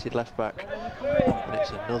 the United left back, and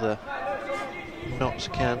it's another Notts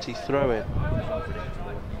County throw in.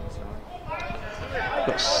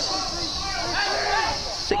 Got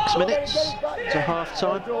 6 minutes to half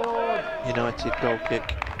time. United goal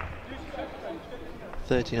kick.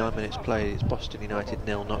 39 minutes played. It's Boston United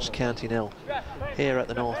 0, Notts County 0. Here at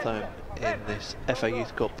the North Home in this FA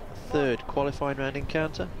Youth Cup third qualifying round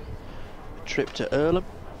encounter. A trip to Earlham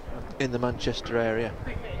in the Manchester area.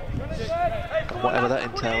 And whatever that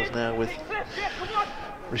entails now with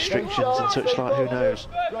restrictions and such like, who knows?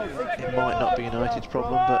 It might not be United's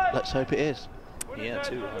problem, but let's hope it is. Yeah,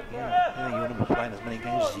 too right. Yeah, you want to be playing as many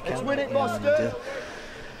games as you can. And,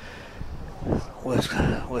 worst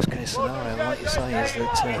case scenario, like you say, is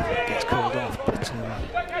that it gets called off. But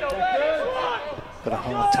got a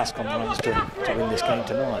hard task on the hands to win this game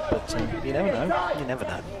tonight. But you never know. You never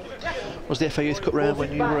know. Was the FA Youth Cup round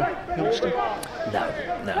when you were a youngster? No.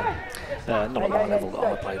 Not at my level that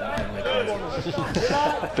I played at anyway.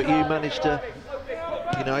 But you managed a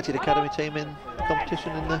United Academy team in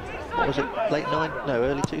competition in the, what was it, early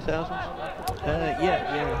 2000s?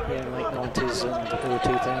 Yeah, late 90s and early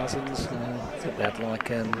 2000s. I think we had like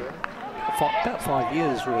about 5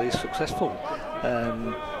 years really successful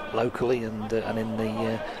locally and in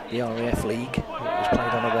the RAF League. It was played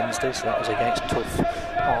on a Wednesday, so that was against tough,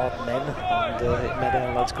 hard men, and it made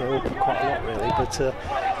our lads grow up quite a lot really. But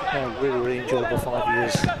really enjoyable 5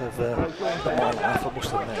 years of my life, I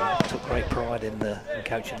must admit. I took great pride in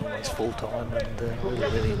coaching the lads full time, and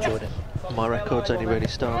really enjoyed it. My records only really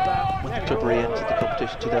start when the club re-entered the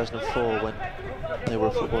competition in 2004, when they were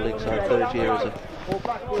a Football League side, third year as a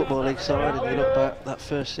Football League side, and you look back, that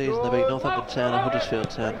first season they beat Northampton Town and Huddersfield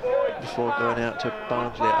Town before going out to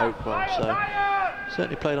Barnsley at Oakwell, so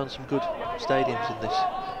certainly played on some good stadiums in this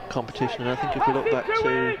competition. And I think if we look back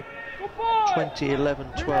to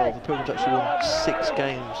 2011-12, the Pilgrims actually won 6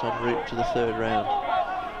 games en route to the third round,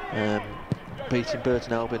 beating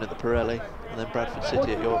Burton Albion at the Pirelli and then Bradford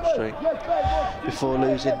City at York Street, before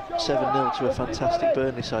losing 7-0 to a fantastic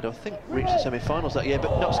Burnley side who I think reached the semi-finals that year.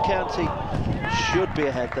 But Notts County should be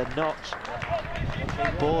ahead, they're not.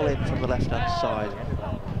 Ball in from the left-hand side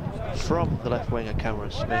from the left winger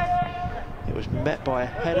Cameron Smith. It was met by a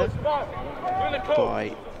header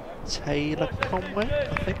by Taylor Conway,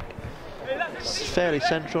 I think. It's fairly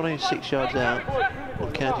central, only 6 yards out.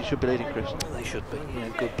 Well, County should be leading, Chris. They should be. Yeah,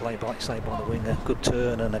 good play, like say, by the winger. Good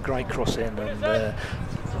turn and a great cross in, and the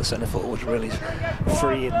centre forward was really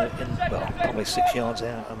free well, probably 6 yards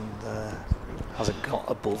out, and hasn't got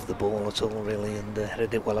above the ball at all really, and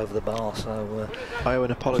headed it well over the bar. So I owe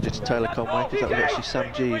an apology to Taylor Conway, because that was actually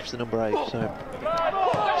Sam Jeeves, the number 8. So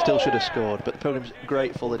still should have scored, but the Pilgrims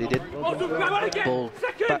grateful that he did. Ball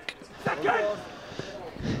back.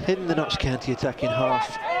 In the Notts County attacking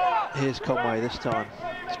half, here's Conway this time.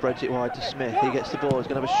 Spreads it wide to Smith. He gets the ball. He's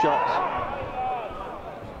going to have a shot.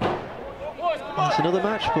 That's another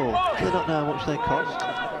match ball. Do they not know how much they cost?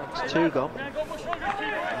 It's 2 gone.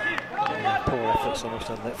 Poor efforts, I must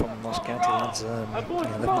admit, from the Notts County lads.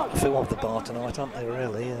 They've knocked the feel off the bar tonight, haven't they,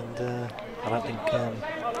 really? And I don't think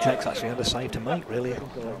Jake's actually had a save to make, really.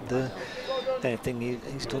 And, anything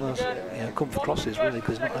he's done is come for crosses, really,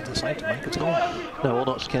 because he's not had a save to make at all. No, all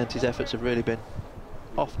Notts County's efforts have really been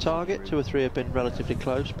off target. 2 or 3 have been relatively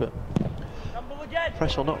close, but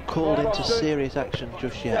Pressel not called into serious action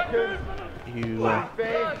just yet.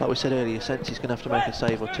 Like we said earlier, sense he's going to have to make a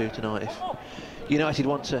save or two tonight if United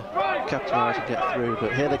want to capitalise and get through.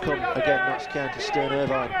 But here they come again, Notts County. Stern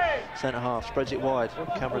Irvine, centre half, spreads it wide.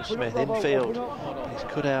 Cameron Smith infield, but he's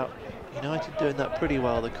cut out. United doing that pretty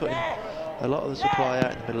well. They're cutting a lot of the supply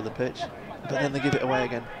out in the middle of the pitch, but then they give it away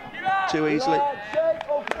again too easily,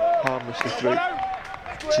 harmlessly through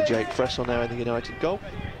to Jake Fressel now in the United goal.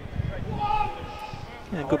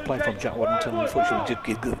 Yeah, good play from Jack Waddington. Unfortunately,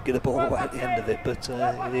 did get the ball away at the end of it, but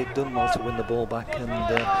he'd done well to win the ball back and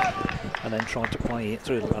then tried to play it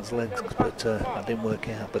through the lad's legs, but that didn't work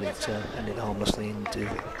out. But it ended harmlessly into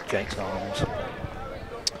Jake's arms.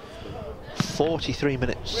 43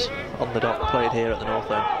 minutes on the dot played here at the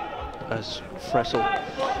North End as Fressel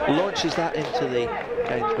launches that into the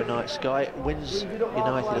Gainsborough night sky. Wins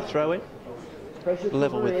United a throw-in,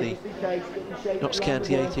 level with the Notts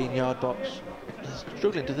County 18-yard box.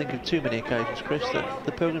 Struggling to think of too many occasions, Chris, that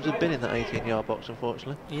the Pilgrims have been in that 18-yard box,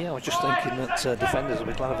 unfortunately. Yeah, I was just thinking that defenders will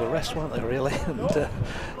be glad of a rest, weren't they, really? And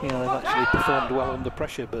you know, they've actually performed well under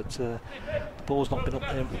pressure, but the ball's not been up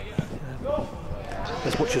there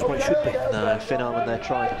as much as what it should be. No, Finn Arman there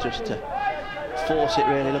trying just to force it,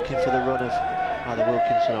 really looking for the run of either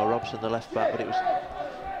Wilkinson or Robson, the left back, but it was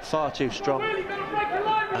far too strong.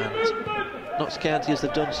 And Notts County, as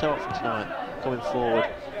they've done so often tonight, coming forward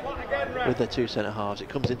with their two centre halves. It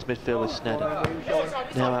comes into midfield with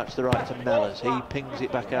Sneddon. Now out to the right to Mellors. He pings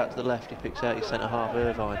it back out to the left. He picks out his centre half,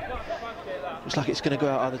 Irvine. Looks like it's going to go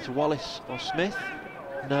out either to Wallace or Smith.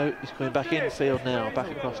 No, he's coming back infield now, back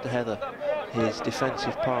across to Heather, his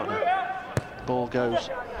defensive partner. Ball goes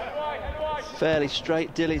fairly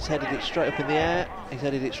straight. Dilly's headed it straight up in the air. He's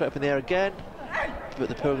headed it straight up in the air again, but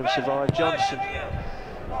the Pilgrims survive. Johnson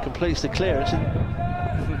completes the clearance.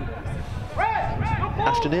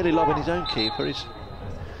 After nearly lobbing his own keeper, he's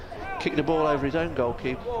kicked the ball over his own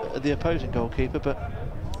goalkeeper, the opposing goalkeeper, but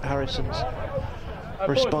Harrison's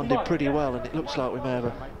responded pretty well, and it looks like we may have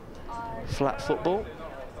a flat football.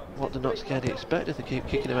 What do Notts County expect if they keep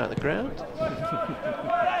kicking him out of the ground?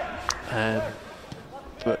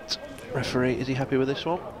 But referee, is he happy with this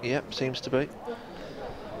one? Yep, seems to be.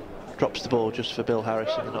 Drops the ball just for Bill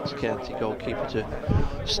Harrison, the Notts County goalkeeper,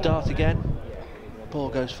 to start again. Ball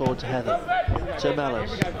goes forward to Heather, to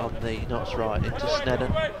Mellors on the Notts right, into Sneddon.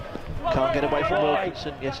 Can't get away from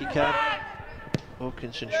Wilkinson. Yes, he can.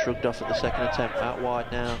 Wilkinson shrugged off at the second attempt. Out wide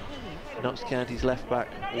now, Notts County's left back,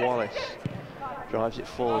 Wallace. Drives it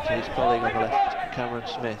forward to his colleague on the left, Cameron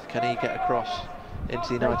Smith. Can he get across into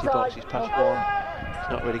the United box? He's past one. It's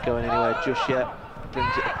not really going anywhere just yet.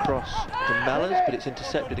 Brings it across to Mellors, but it's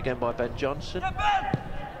intercepted again by Ben Johnson,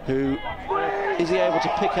 who is he able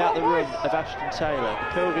to pick out the run of Ashton Taylor.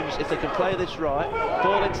 The Pilgrims, if they can play this right,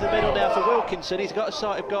 ball into the middle now for Wilkinson. He's got a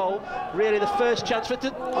sight of goal, really the first chance for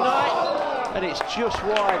tonight, and it's just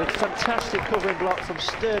wide. A fantastic covering block from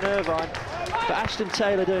Stern Irvine, but Ashton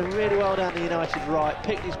Taylor doing really well down the United right,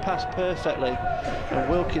 picked his pass perfectly, and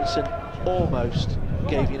Wilkinson almost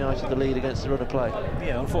gave United the lead against the run of play.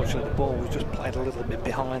 Yeah, unfortunately the ball was just played a little bit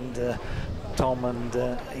behind Tom,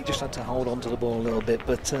 and he just had to hold on to the ball a little bit,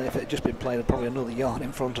 but if it had just been played probably another yard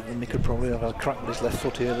in front of him, he could probably have a crack with his left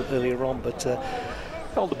foot here earlier on, but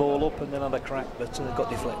held the ball up and then had a crack, but got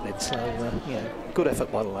deflected. So yeah, good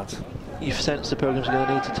effort by the lads. You've sensed the Pilgrims are going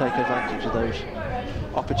to need to take advantage of those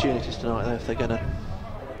opportunities tonight, though, if they're going to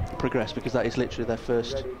progress, because that is literally their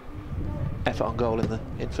first effort on goal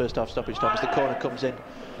in first half stoppage time. As the corner comes in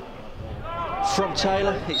from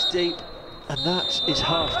Taylor, it's deep, and that is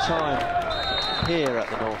half time here at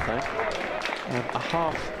the North End. A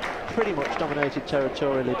half pretty much dominated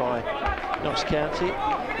territorially by Notts County,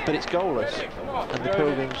 but it's goalless, and the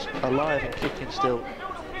Pilgrims are alive and kicking still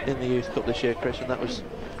in the Youth Cup this year, Chris, and that was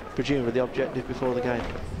presumably the objective before the game.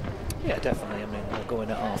 Yeah, definitely. I mean, they're going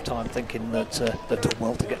at half time thinking that they've done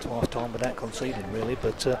well to get to half time without conceding, really,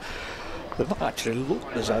 but they've not actually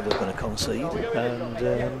looked as though they're going to concede. And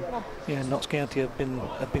yeah, Notts County have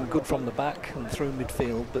been good from the back and through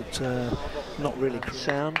midfield, but not really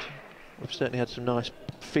sound. We've certainly had some nice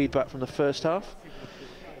feedback from the first half.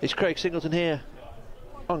 It's Craig Singleton here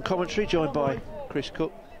on commentary, joined by Chris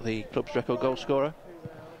Cook, the club's record goal scorer.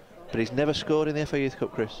 But he's never scored in the FA Youth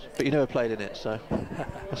Cup, Chris. But you never played in it, so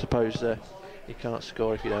I suppose you can't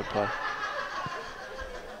score if you don't play.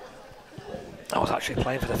 I was actually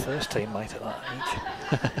playing for the first team, mate, at that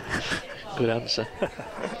age. Good answer.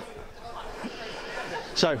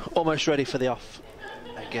 So, almost ready for the off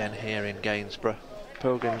again here in Gainsborough.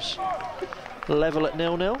 Pilgrims level at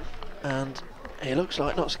 0-0, and it looks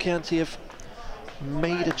like Notts County have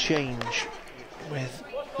made a change with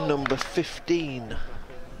number 15,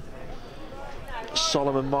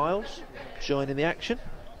 Solomon Miles, joining the action.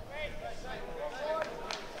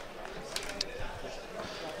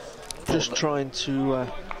 Just trying to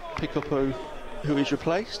pick up who he's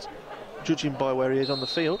replaced. Judging by where he is on the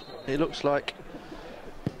field, it looks like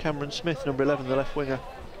Cameron Smith, number 11, the left winger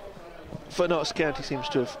for Notts County, seems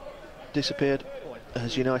to have disappeared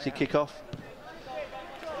as United kick off.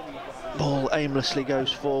 Ball aimlessly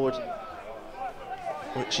goes forward,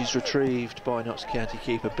 which is retrieved by Notts County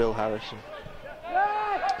keeper Bill Harrison.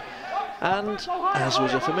 And, as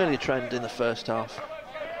was a familiar trend in the first half,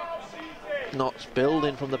 Notts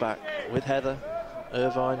building from the back with Heather,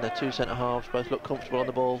 Irvine, their two centre-halves, both look comfortable on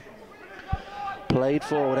the ball. Played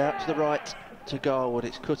forward out to the right to Garwood.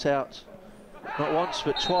 It's cut out not once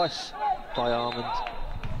but twice by Armand,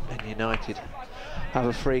 and United have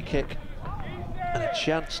a free kick and a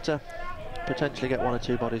chance to potentially get one or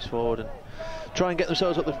two bodies forward and try and get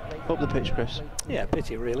themselves up the pitch, Chris. Yeah,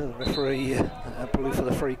 pity really. The referee blew for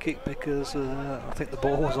the free kick because I think the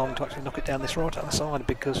ball was on to actually knock it down this right-hand side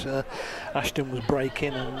because Ashton was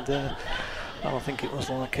breaking, and I think it was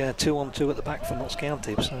like 2-on-2 at the back for Notts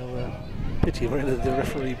County. So pity really the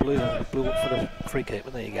referee blew up for the free kick,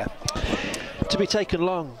 but there you go. To be taken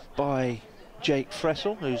long by Jake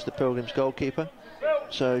Fressel, who's the Pilgrims goalkeeper.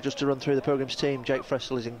 So just to run through the Pilgrims team, Jake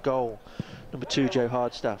Fressel is in goal. Number 2, Joe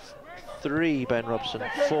Hardstaff. 3, Ben Robson.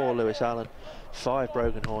 4, Lewis Allen. 5,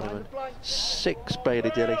 Brogan Horniman. 6,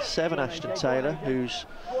 Bailey Dilly. 7, Ashton Taylor, who's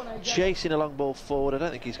chasing a long ball forward. I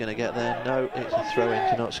don't think he's going to get there. No, it's a throw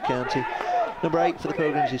in to Notts County. Number 8 for the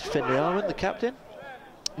Pilgrims is Finlay Armand, the captain.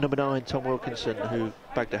 Number 9, Tom Wilkinson, who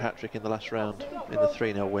bagged a hat-trick in the last round in the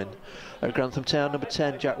 3-0 win at Grantham Town. Number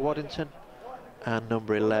 10, Jack Waddington. And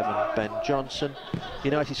number 11, Ben Johnson.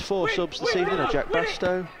 United's 4 subs this evening are Jack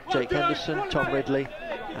Bastow, Jake Henderson, Tom Ridley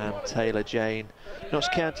and Taylor Jane. Notts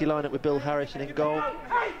County line up with Bill Harrison in goal.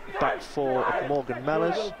 Back 4 of Morgan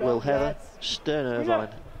Mellors, Will Heather, Stern Irvine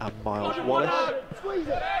and Miles Wallace.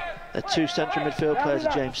 Their 2 central midfield players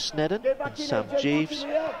are James Snedden and Sam Jeeves,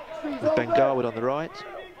 with Ben Garwood on the right,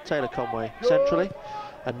 Taylor Conway centrally,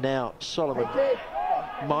 and now Solomon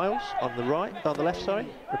Miles on the left,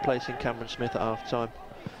 replacing Cameron Smith at half time.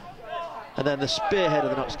 And then the spearhead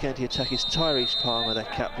of the Notts County attack is Tyrese Palmer, their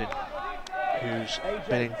captain, who's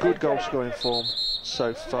been in good goal scoring form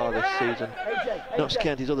so far this season. Notts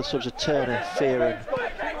County's other subs are Turner, Fearon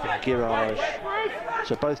and Girage.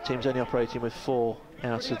 So both teams only operating with 4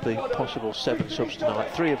 out of the possible 7 subs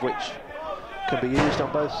tonight, 3 of which can be used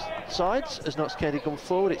on both sides. As Notts County come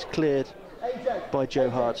forward, it's cleared by Joe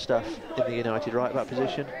Hardstaff in the United right back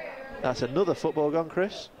position. That's another football gone,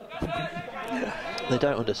 Chris. They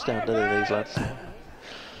don't understand, do they, these lads?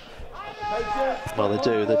 Well, they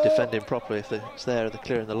do. They're defending properly if it's there, they're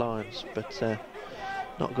clearing the lines, but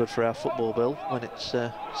not good for our football bill when it's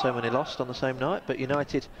so many lost on the same night. But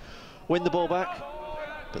United win the ball back,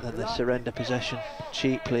 but then they surrender possession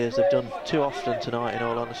cheaply, as they've done too often tonight, in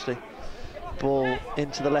all honesty. Ball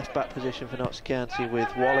into the left back position for Notts County with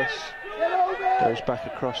Wallace. Goes back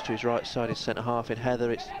across to his right side, his centre half in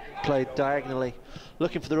Heather. It's played diagonally,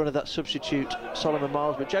 looking for the run of that substitute Solomon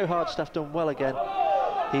Miles, but Joe Hardstaff done well again.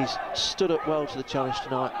 He's stood up well to the challenge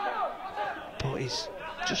tonight, but he's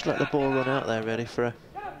just let the ball run out there ready for a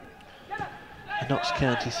Notts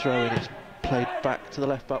County throw in. It's played back to the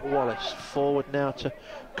left back Wallace, forward now to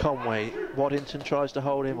Conway. Waddington tries to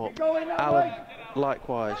hold him up, Allen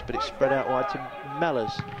likewise, but it's spread out wide to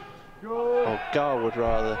Mellors, or Garwood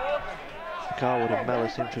rather. Garwood and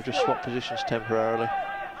Mellors seem to have just swapped positions temporarily.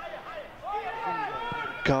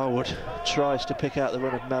 Garwood tries to pick out the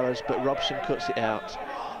run of Mellors, but Robson cuts it out,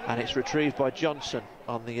 and it's retrieved by Johnson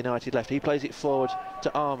on the United left. He plays it forward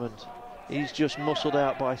to Armand. He's just muscled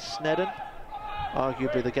out by Snedden,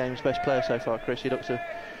 arguably the game's best player so far, Chris. He looks a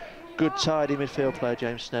good tidy midfield player,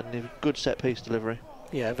 James Snedden. Good set piece delivery.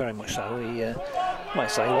 Yeah, very much so. He, like I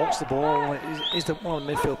say, he wants the ball. He's one of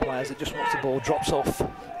the midfield players that just wants the ball, drops off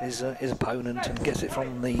his opponent and gets it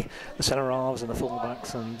from the centre halves and the full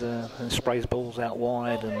backs, and sprays balls out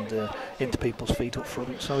wide and into people's feet up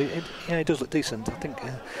front. So it does look decent. I think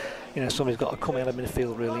somebody's got to come out of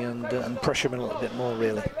midfield really and pressure him a little bit more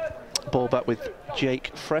really. Ball back with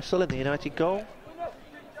Jake Fressel in the United goal.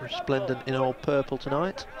 Resplendent in all purple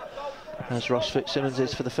tonight, as Ross Fitzsimmons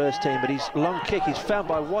is for the first team, but his long kick is found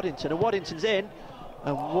by Waddington, and Waddington's in,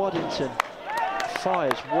 and Waddington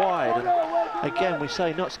fires wide. And again, we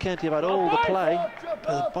say Notts County have had all the play,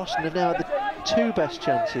 but Boston have now had the 2 best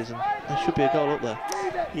chances, and there should be a goal up there.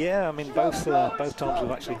 Yeah, I mean both times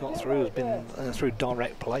we've actually got through has been through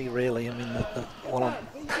direct play really. I mean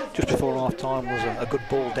just before half time was a good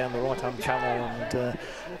ball down the right hand channel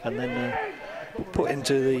and then put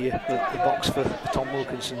into the box for Tom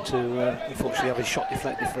Wilkinson to unfortunately have his shot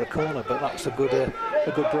deflected for a corner, but that's a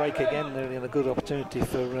good break again really, and a good opportunity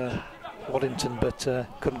for Waddington, but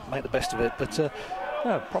couldn't make the best of it. But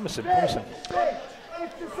no, promising.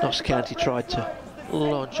 Notts County tried to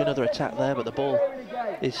launch another attack there, but the ball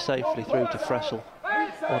is safely through to Fressel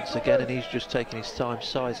once again, and he's just taking his time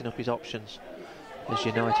sizing up his options as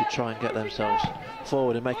United try and get themselves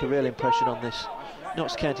forward and make a real impression on this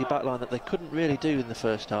Notts County backline that they couldn't really do in the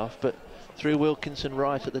first half, but through Wilkinson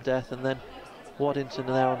right at the death and then Waddington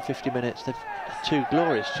there on 50 minutes, they've two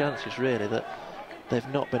glorious chances really that they've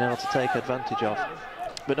not been able to take advantage of.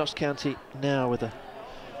 But Notts County now with a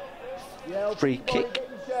free kick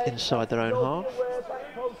inside their own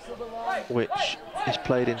half, which is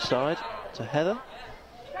played inside to Heather,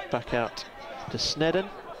 back out to Snedden,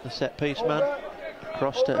 the set piece man,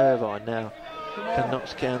 across to Irvine. Now can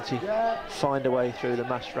Notts County find a way through the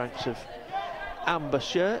mass ranks of amber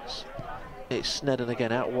shirts? It's Snedden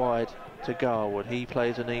again out wide to Garwood. He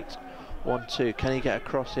plays a neat 1-2. Can he get a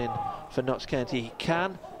cross in for Notts County? He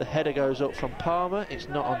can. The header goes up from Palmer. It's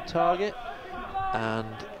not on target,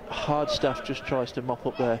 and Hardstaff just tries to mop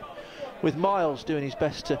up there with Miles doing his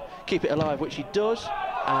best to keep it alive, which he does,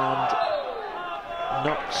 and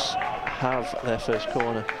Notts have their first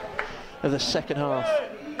corner of the second half,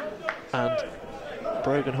 and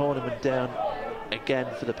Brogan Horniman down again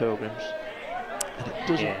for the Pilgrims, and it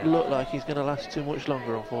doesn't look like he's going to last too much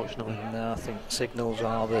longer, unfortunately. No, I think signals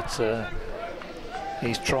are that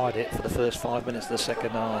he's tried it for the first 5 minutes of the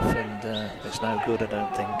second half, and it's no good, I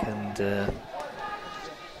don't think, and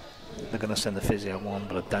they're going to send the physio on,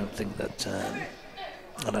 but I don't think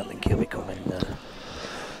he'll be coming.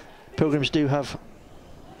 Pilgrims do have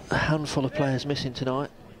a handful of players missing tonight,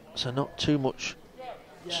 so not too much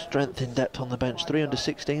strength in depth on the bench. 3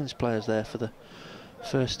 under-16s players there for the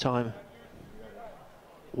first time,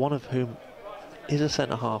 one of whom is a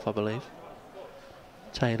centre-half, I believe,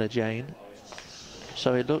 Taylor Jane.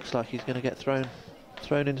 So it looks like he's going to get thrown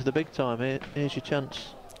into the big time. Here's your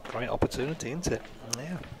chance. Great opportunity, isn't it?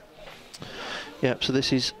 Yeah. Yep, so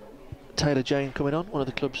this is Taylor Jane coming on, one of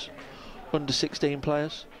the club's under-16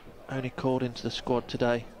 players, only called into the squad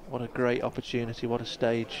today. What a great opportunity, what a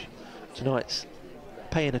stage. Tonight's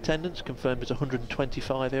paying attendance confirmed as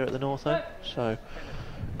 125 here at the North End, so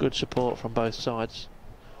good support from both sides.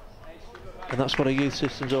 And that's what a youth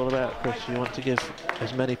system's all about, Chris. You want to give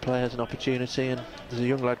as many players an opportunity, and there's a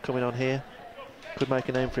young lad coming on here, could make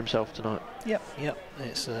a name for himself tonight. Yep.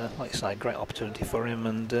 It's like you say, a great opportunity for him,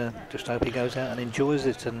 and just hope he goes out and enjoys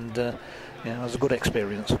it, and has a good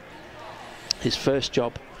experience. His first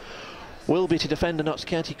job will be to defend a Notts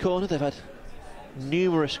County corner. They've had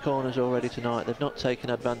numerous corners already tonight. They've not taken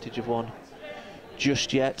advantage of one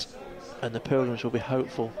just yet, and the Pilgrims will be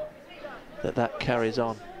hopeful that carries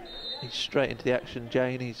on. He's straight into the action,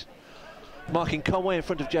 Jane. He's marking Conway in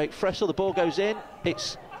front of Jake Fressel. The ball goes in.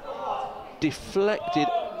 It's deflected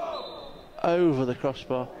over the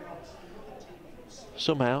crossbar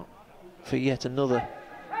somehow for yet another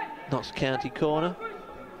Notts County corner.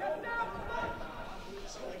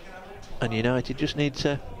 And United just need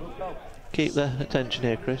to keep their attention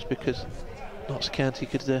here, Chris, because Notts County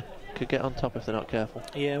could get on top if they're not careful.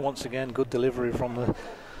 Yeah, once again, good delivery from the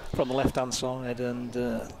left-hand side, and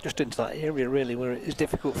just into that area really where it's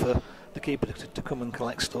difficult for the keeper to come and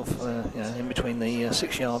collect stuff, in between the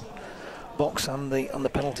 6-yard box and the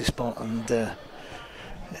penalty spot, and a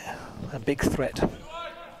big threat.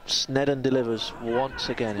 Snedden delivers once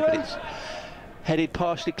again, but it's headed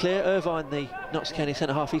partially clear. Irvine, the Notts County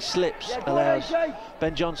centre-half, he slips, allows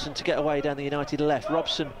Ben Johnson to get away down the United left.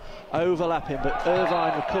 Robson overlapping, but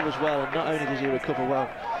Irvine recovers well, and not only does he recover well,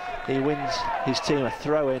 he wins his team a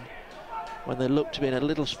throw-in when they look to be in a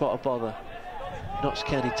little spot of bother. Notts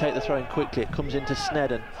County take the throw-in quickly. It comes into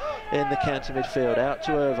Snedden in the county midfield, out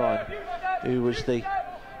to Irvine, who was the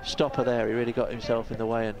stopper there. He really got himself in the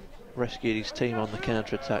way and rescued his team on the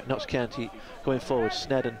counter-attack. Notts County going forward.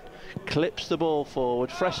 Snedden clips the ball forward.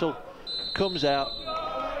 Fressel comes out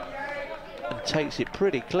and takes it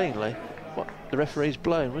pretty cleanly. What, the referee's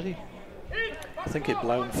blown, was he? I think he'd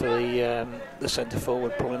blown for the centre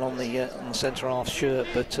forward pulling on the centre half shirt,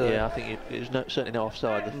 but yeah, I think it was certainly no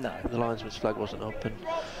offside. No, the linesman's flag wasn't up.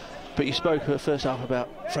 But you spoke at the first half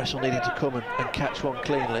about Fressel needing to come and catch one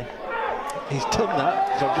cleanly. He's done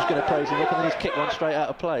that, so I'm just going to praise him up, and then he's kicked one straight out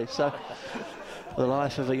of play. So the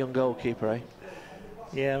life of a young goalkeeper, eh?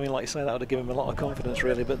 Yeah, I mean, like you say, that would have given him a lot of confidence,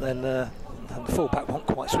 really. But then the full-back wasn't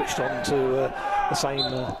quite switched on to the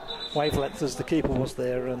same wavelength as the keeper was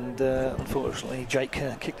there, and unfortunately, Jake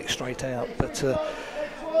kicked it straight out. But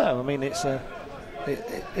no, I mean,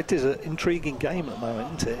 it is an intriguing game at the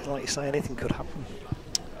moment, isn't it? Like you say, anything could happen.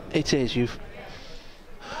 It is. You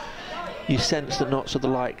sense the knots of the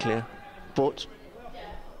likelier, but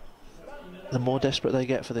the more desperate they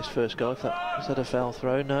get for this first goal. If that is that a foul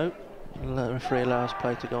throw? No. The referee allows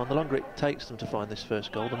play to go on. The longer it takes them to find this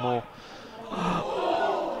first goal, the more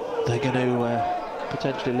they're going to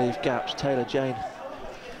potentially leave gaps. Taylor Jane,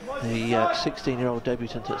 the 16-year-old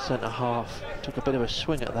debutant at centre half, took a bit of a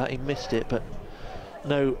swing at that. He missed it, but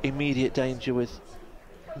no immediate danger with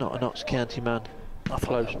not a Notts County man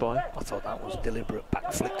close by. I thought that was deliberate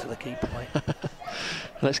back flick to the keeper, mate.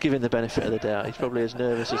 Let's give him the benefit of the doubt. He's probably as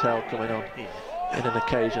nervous as hell coming on in an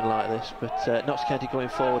occasion like this. But Notts County going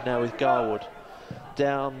forward now with Garwood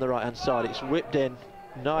down the right hand side. It's whipped in.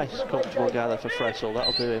 Nice comfortable gather for Fressel.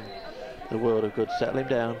 That'll do him the world of good. Settle him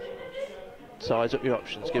down, size up your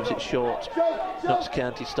options, gives it short Notts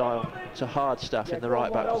County style to Hardstaff in the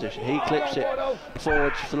right back position. He clips it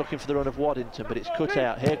forwards for looking for the run of Waddington, but it's cut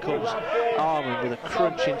out. Here comes Armand with a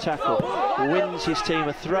crunching tackle, wins his team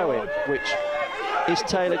a throw-in, which is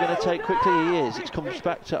Taylor going to take quickly? He is. It comes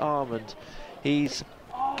back to Armand. Gives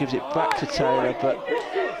it back to Taylor, but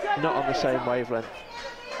not on the same wavelength.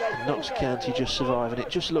 Notts County just survive, and it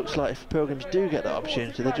just looks like if Pilgrims do get that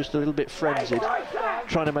opportunity, they're just a little bit frenzied,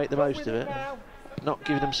 trying to make the most of it, not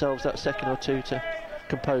giving themselves that second or two to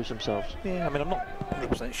compose themselves. Yeah, I mean, I'm not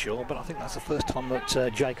 100% sure, but I think that's the first time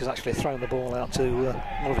that Jake has actually thrown the ball out to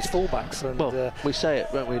one of his fullbacks. And, well, we say it,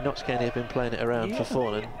 won't we? Notts County have been playing it around for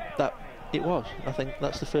fun, and that it was. I think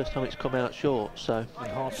that's the first time it's come out short. So and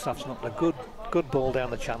Hardstaff's knocked a good ball down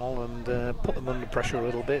the channel and put them under pressure a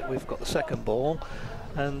little bit. We've got the second ball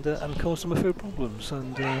and caused them a few problems,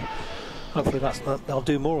 and hopefully they'll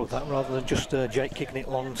do more of that rather than just Jake kicking it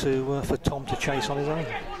long for Tom to chase on his own.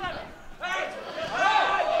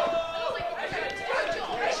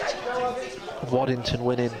 Waddington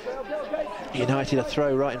winning. United a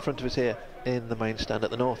throw right in front of us here in the main stand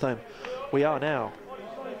at the North Home. We are now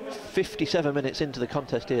 57 minutes into the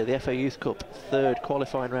contest here, the FA Youth Cup third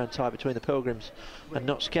qualifying round tie between the Pilgrims and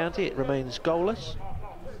Notts County. It remains goalless.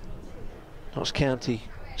 Notts County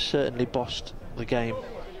certainly bossed the game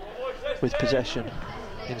with possession,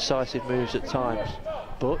 incisive moves at times,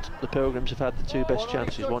 but the Pilgrims have had the two best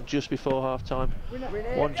chances, one just before half-time,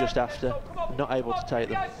 one just after, not able to take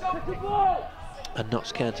them. And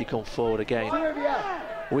Notts County come forward again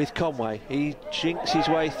with Conway. He jinks his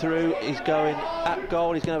way through, he's going at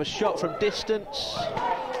goal, he's going to have a shot from distance.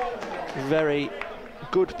 Very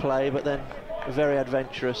good play, but then very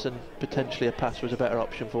adventurous, and potentially a pass was a better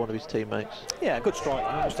option for one of his teammates. Yeah, good strike,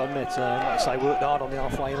 I must admit. Like I say, worked hard on the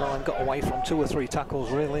halfway line, got away from 2 or 3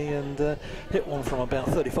 tackles really, and hit one from about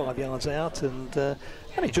 35 yards out, and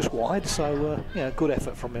it just wide, so yeah, good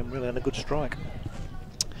effort from him really, and a good strike.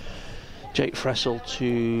 Jake Fressel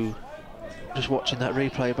to, just watching that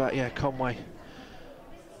replay back, yeah, Conway,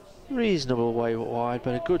 reasonable way wide,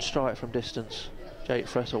 but a good strike from distance. Jake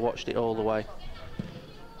Fressel watched it all the way.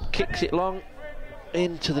 Kicks it long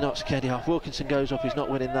into the Notts County half. Wilkinson goes up, he's not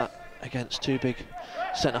winning that against two big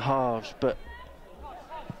centre halves, but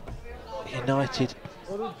United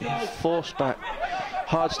forced back.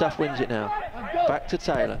 Hardstaff wins it now. Back to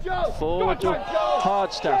Taylor. Forward to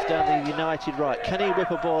Hardstaff down the United right. Can he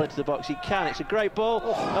whip a ball into the box? He can. It's a great ball.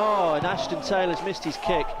 Oh, and Ashton Taylor's missed his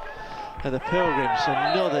kick. And the Pilgrims,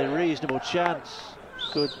 another reasonable chance.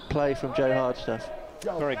 Good play from Joe Hardstaff.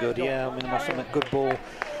 Very good, yeah. I mean, must have a good ball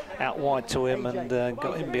out wide to him and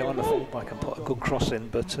got in behind the fullback and put a good cross in,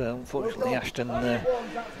 but unfortunately Ashton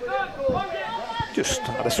just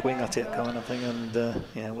had a swing at it kind of thing, and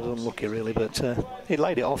yeah, was unlucky really, but he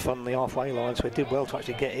laid it off on the halfway line, so he did well to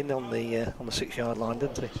actually get in on the 6-yard line,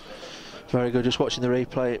 didn't he? Very good. Just watching the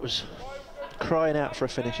replay, it was crying out for a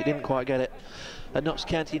finish. He didn't quite get it. And Notts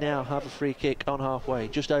County now have a free kick on halfway,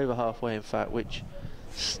 just over halfway in fact, which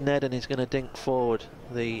Snedden is going to dink forward,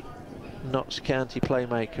 the Notts County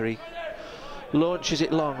playmaker. He launches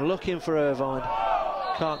it long, looking for Irvine,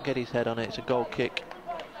 can't get his head on it. It's a goal kick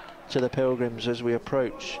to the Pilgrims as we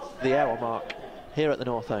approach the hour mark here at the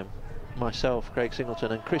North Home. Myself, Craig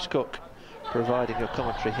Singleton, and Chris Cook providing your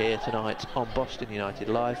commentary here tonight on Boston United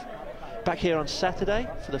Live. Back here on Saturday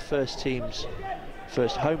for the first team's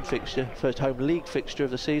first home fixture, first home league fixture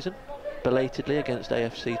of the season, belatedly against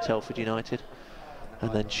AFC Telford United,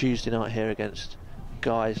 and then Tuesday night here against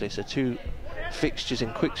Guiseley. So 2 fixtures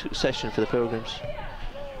in quick succession for the Pilgrims.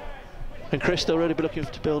 And Chris, they'll really be looking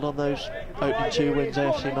to build on those opening 2 wins,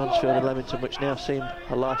 AFC Mansfield and Leamington, which now seem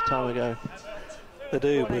a lifetime ago. They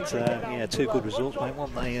do, but yeah, 2 good results, mate,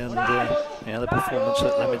 weren't they? And yeah, the performance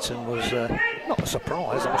at Leamington was not a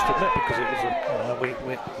surprise, I must admit, because it was we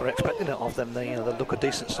were expecting it of them. They look a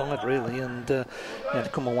decent side, really, and to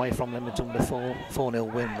come away from Leamington with a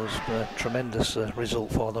 4-0 win was a tremendous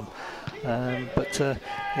result for them. But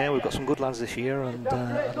yeah, we've got some good lads this year, and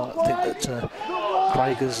I like to think that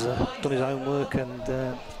Craig has done his own work, and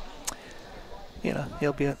you know,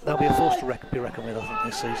 they'll be a force to be reckoned with, I think,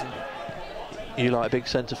 this season. You like big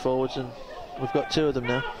centre forwards, and we've got 2 of them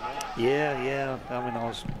now. Yeah. I mean, I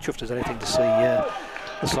was chuffed as anything to see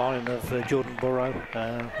the signing of Jordan Burrow.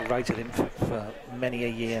 Rated him for many a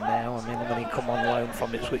year now. I mean, when he come on loan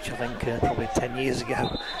from Ipswich, I think probably 10 years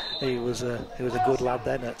ago, he was a good lad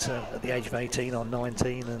then at the age of 18 or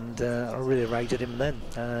 19, and I really rated him then.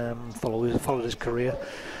 Followed his career,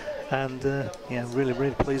 and yeah,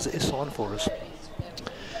 really pleased that he's signed for us.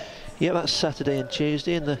 Yeah, that's Saturday and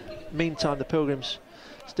Tuesday. In the meantime, the Pilgrims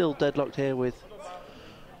still deadlocked here with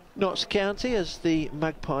Notts County as the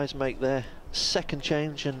Magpies make their second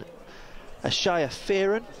change, and Ashaya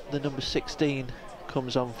Fearon, the number 16,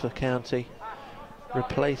 comes on for County,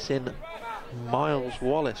 replacing Miles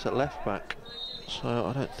Wallace at left back. So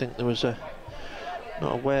I don't think there was not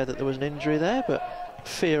aware that there was an injury there, but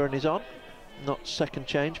Fearon is on, not second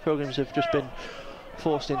change. Pilgrims have just been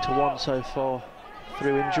forced into one so far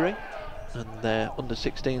through injury, and their under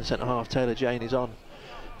 16 centre half Taylor Jane is on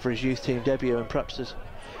for his youth team debut, and perhaps there's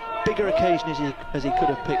bigger occasion as he could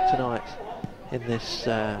have picked tonight in this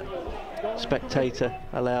spectator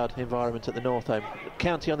allowed environment at the North Home.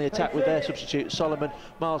 County on the attack with their substitute Solomon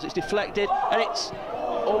Miles. It's deflected and it's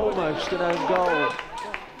almost an own goal.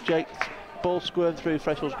 Jake, ball squirmed through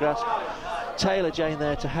Freshel's grasp. Taylor Jane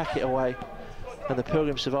there to hack it away, and the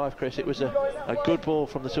Pilgrims survived, Chris. It was a good ball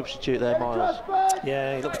from the substitute there, Miles.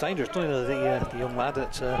 Yeah, he looks dangerous, doesn't he, the young lad on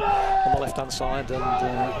the left-hand side, and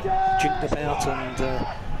jinked about and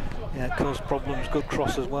yeah, caused problems. Good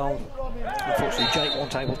cross as well. Unfortunately, Jake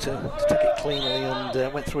wasn't able to take it cleanly, and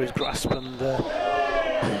went through his grasp and then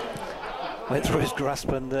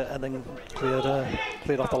cleared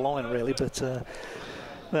off the line, really. But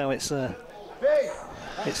no, it's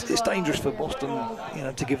dangerous for Boston, you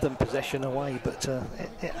know, to give them possession away, but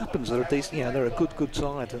it happens. They're a decent, you know, they're a good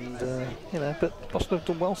side, and you know, but Boston have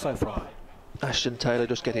done well so far. Ashton Taylor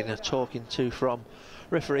just getting a talking to from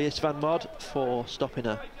referee Istvan Mod for stopping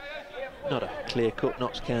not a clear-cut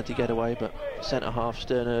Notts County getaway, but centre half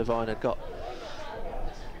Stern Irvine had got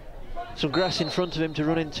some grass in front of him to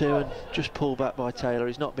run into and just pulled back by Taylor.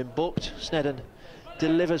 He's not been booked. Snedden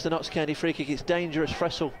delivers the Notts County free kick. It's dangerous.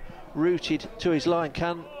 Fressel rooted to his line.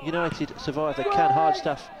 Can United survive? They can.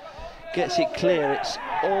 Hardstaff gets it clear. It's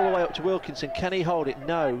all the way up to Wilkinson. Can he hold it?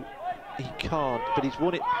 No, he can't, but he's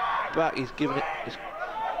won it back. He's given it. It's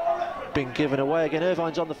been given away again.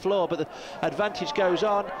 Irvine's on the floor, but the advantage goes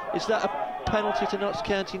on. Is that a penalty to Notts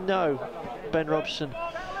County? No. Ben Robson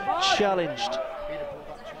challenged.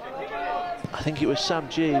 I think it was Sam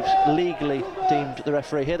Jeeves legally deemed the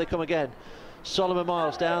referee. Here they come again. Solomon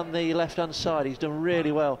Miles down the left-hand side. He's done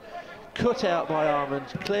really well. Cut out by Armand,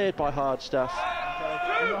 cleared by Hardstaff,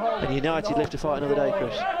 and United live to fight another day,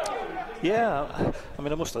 Chris. Yeah, I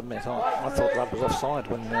mean, I must admit, I thought that was offside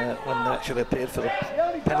when they actually appeared for the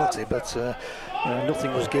penalty, but you know,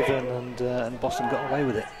 nothing was given, and Boston got away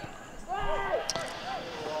with it.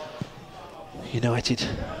 United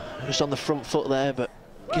just on the front foot there, but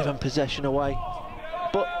given possession away.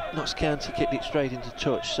 But Notts County kicked it straight into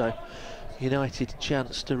touch, so United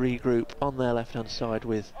chance to regroup on their left-hand side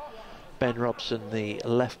with Ben Robson, the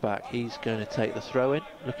left-back. He's going to take the throw-in,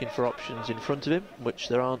 looking for options in front of him, which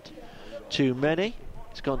there aren't too many.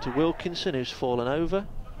 It's gone to Wilkinson, who's fallen over.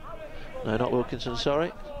 No, not Wilkinson,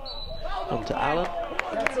 sorry. On to Allen.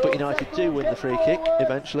 But United do win the free kick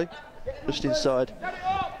eventually, just inside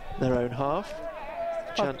their own half.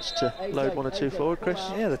 Chance to load one or two forward,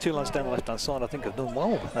 Chris. Yeah, the two lads down the left-hand side I think have done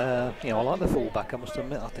well. You know, I like the full-back, I must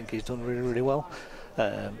admit. I think he's done really well.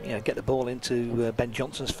 You know, get the ball into Ben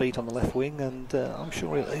Johnson's feet on the left wing, and I'm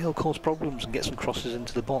sure he'll cause problems and get some crosses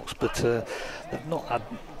into the box, but they've not had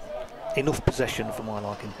enough possession for my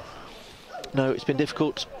liking. No, it's been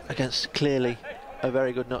difficult against clearly a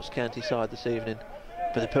very good Notts County side this evening,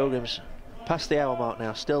 but the Pilgrims past the hour mark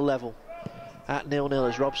now, still level at 0-0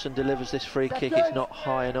 as Robson delivers this free kick. It's not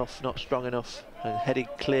high enough, not strong enough, and headed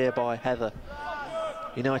clear by Heather.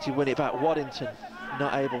 United win it back. Waddington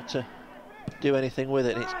not able to do anything with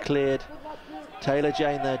it, and it's cleared. Taylor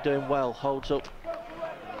Jane there doing well, holds up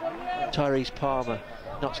Tyrese Palmer.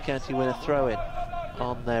 Notts County win a throw-in.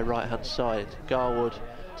 on their right-hand side. Garwood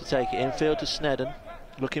to take it infield to Snedden,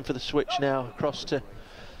 looking for the switch now across to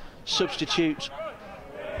substitute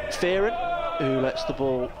Fearon, who lets the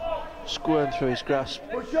ball squirm through his grasp,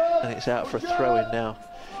 and it's out for a throw-in now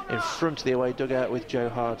in front of the away dugout with Joe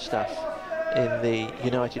Hardstaff in the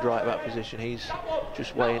United right-back position. He's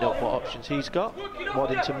just weighing up what options he's got.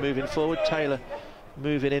 Waddington moving forward, Taylor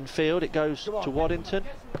moving infield. It goes to Waddington.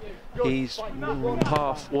 He's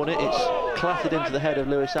half won it. It's clattered into the head of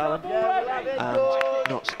Lewis Allen, and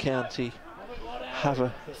Notts County have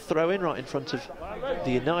a throw-in right in front of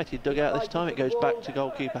the United dugout. This time it goes back to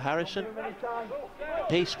goalkeeper Harrison.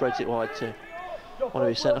 He spreads it wide to one of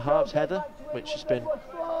his centre-halves, Heather, which has been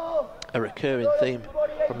a recurring theme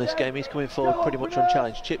from this game. He's coming forward pretty much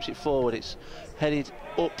unchallenged, chips it forward. It's headed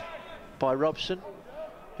up by Robson,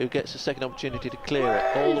 who gets a second opportunity to clear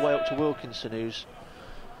it, all the way up to Wilkinson, who's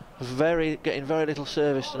getting very little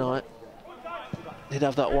service tonight. Did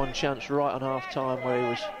have that one chance right on half-time where he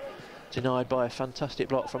was denied by a fantastic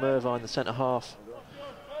block from Irvine, the centre-half.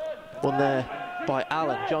 Won there by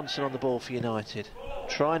Allen. Johnson on the ball for United,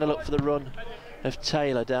 trying to look for the run of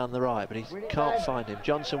Taylor down the right, but he can't find him.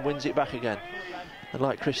 Johnson wins it back again, and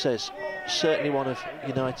like Chris says, certainly one of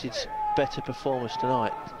United's better performers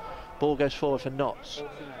tonight. Ball goes forward for Notts.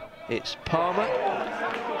 It's Palmer,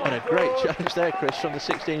 and a great challenge there, Chris, from the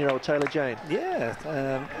 16-year-old Taylor Jane. Yeah,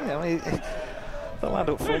 the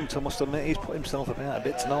lad up front, I must admit, he's put himself about a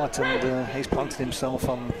bit tonight, and he's planted himself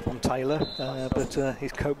on Taylor, but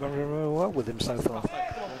he's coped very well with him so far.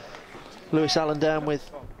 Lewis Allen down with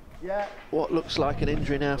what looks like an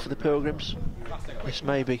injury now for the Pilgrims. This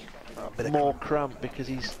may be more cramp because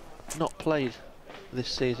he's not played this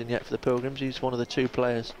season yet for the Pilgrims. He's one of the two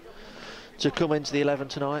players to come into the 11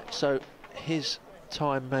 tonight, so his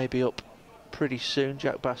time may be up pretty soon.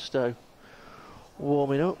 Jack Bastow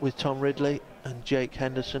warming up with Tom Ridley and Jake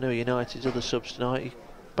Henderson, who are United's other subs tonight.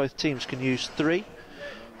 Both teams can use 3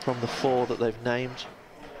 from the 4 that they've named,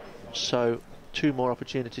 so 2 more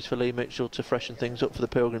opportunities for Lee Mitchell to freshen things up for the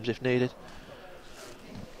Pilgrims if needed.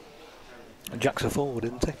 And Jack's a forward,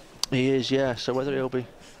 isn't he? He is, yeah, so whether he'll be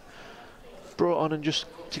brought on and just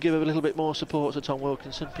to give a little bit more support to Tom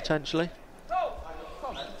Wilkinson potentially.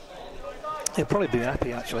 He'll probably be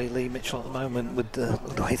happy actually, Lee Mitchell, at the moment with the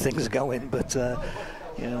way things are going, but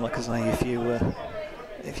you know, like I say,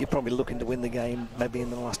 if you're probably looking to win the game, maybe in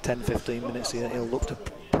the last 10-15 minutes he'll look to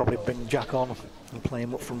probably bring Jack on and play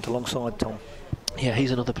him up front alongside Tom. Yeah,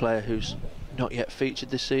 he's another player who's not yet featured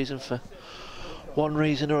this season for one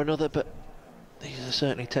reason or another, but these are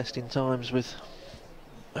certainly testing times with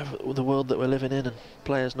the world that we're living in, and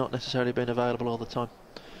players not necessarily being available all the time.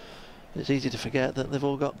 It's easy to forget that they've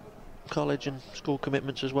all got college and school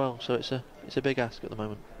commitments as well, so it's a big ask at the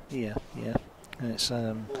moment. Yeah, it's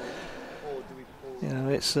you know,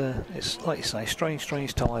 it's like you say, strange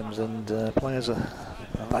times, and players are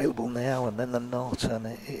available now and then they're not, and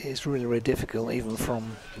it's really difficult, even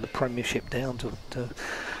from the Premiership down to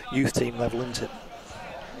youth team level, isn't it?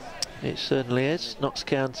 It certainly is. Notts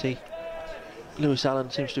County, Lewis Allen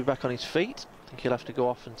seems to be back on his feet. I think he'll have to go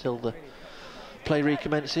off until the play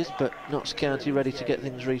recommences, but Notts County ready to get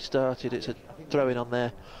things restarted. It's a throw-in on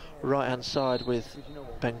their right-hand side with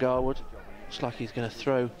Ben Garwood. Looks like he's going to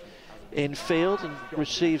throw infield and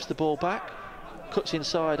receives the ball back. Cuts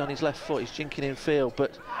inside on his left foot, he's jinking infield,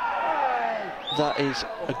 but that is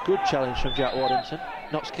a good challenge from Jack Waddington.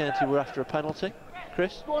 Notts County were after a penalty.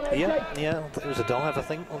 Chris? Yeah, it was a dive, I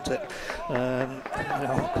think, wasn't it? You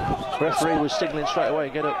know, referee was signalling straight away,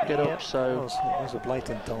 get up, so it was a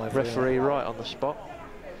blatant dive. Referee right on the spot.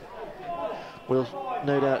 We'll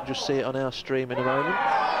no doubt just see it on our stream in a moment.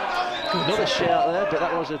 Another shout there, but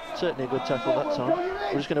that was certainly a good tackle that time.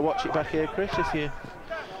 We're just going to watch it back here, Chris, if you...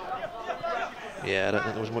 Yeah, I don't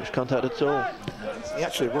think there was much contact at all. He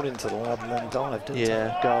actually run into the lad and then dived, didn't he?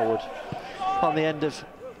 Yeah, Garwood. On the end of,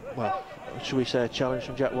 well, should we say a challenge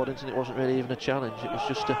from Jack Waddington? It wasn't really even a challenge, it was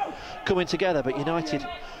just coming together, but United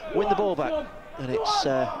win the ball back, and it's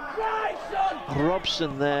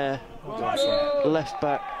Robson there, left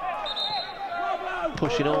back,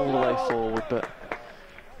 pushing all the way forward, but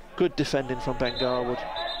good defending from Ben Garwood,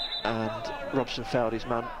 and Robson fouled his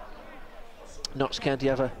man. Notts County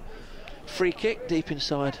have a free kick deep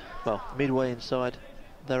inside, well, midway inside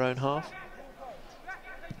their own half,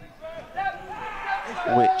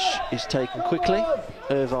 which is taken quickly.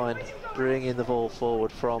 Irvine bringing the ball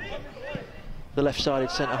forward from the left-sided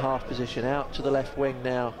centre-half position out to the left wing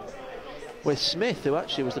now with Smith, who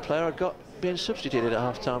actually was the player I'd got being substituted at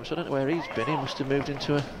half-time, so I don't know where he's been. He must have moved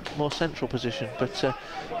into a more central position, but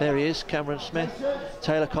there he is, Cameron Smith.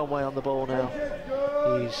 Taylor Conway on the ball now.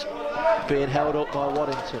 He's being held up by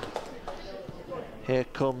Waddington. Here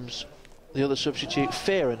comes the other substitute,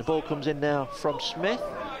 Fearon. The ball comes in now from Smith.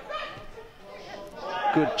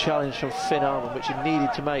 Good challenge from Finn Armand, which he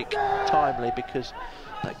needed to make timely, because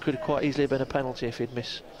that could have quite easily been a penalty if he'd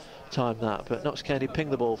mistimed that. But Notts County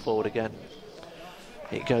pinged the ball forward again.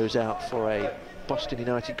 It goes out for a Boston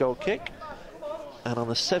United goal kick. And on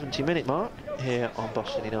the 70-minute mark, here on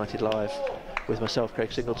Boston United Live, with myself,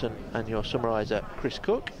 Craig Singleton, and your summariser, Chris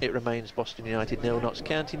Cook, it remains Boston United 0, Notts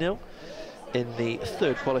County 0, in the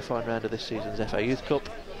third qualifying round of this season's FA Youth Cup.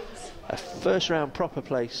 A first-round proper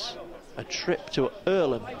place, a trip to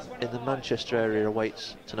Earlham in the Manchester area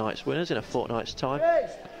awaits tonight's winners in a fortnight's time.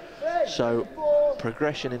 So,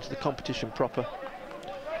 progression into the competition proper.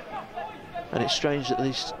 And it's strange that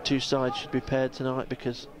these two sides should be paired tonight,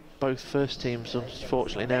 because both first teams,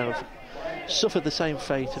 unfortunately, now have suffered the same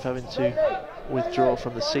fate of having to withdraw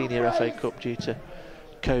from the senior FA Cup due to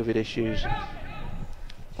COVID issues.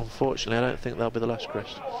 Unfortunately, I don't think they'll be the last,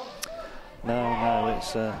 Chris. No,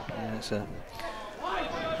 it's a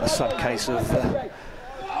sad case of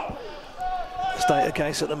state of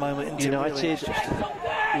case at the moment. United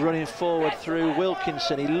really running forward through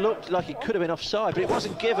Wilkinson. He looked like he could have been offside, but it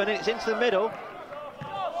wasn't given, and it's into the middle.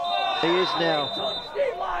 He is now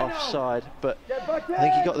offside, but I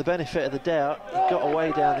think he got the benefit of the doubt. He got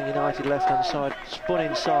away down the United left-hand side, spun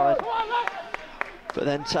inside, but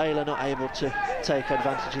then Taylor not able to take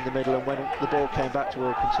advantage in the middle, and when the ball came back to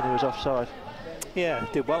Wilkinson, he was offside. Yeah,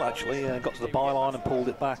 did well actually. Got to the byline and pulled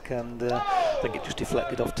it back, and I think it just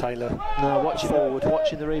deflected off Taylor. No, watching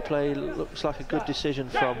the replay, looks like a good decision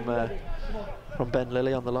from Ben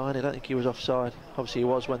Lilly on the line. I don't think he was offside. Obviously, he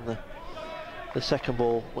was when the second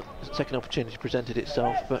opportunity presented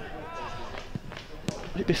itself, but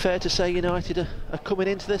would it be fair to say United are coming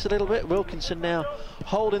into this a little bit? Wilkinson now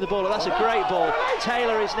holding the ball. That's a great ball.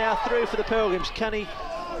 Taylor is now through for the Pilgrims. Can he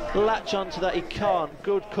latch onto that? He can't.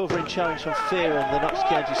 Good covering challenge from Fearon, the Notts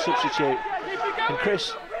County substitute. And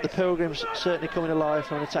Chris, the Pilgrims certainly coming alive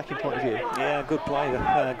from an attacking point of view. Yeah, good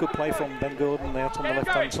play from Ben Gordon out on the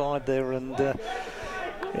left-hand side there, and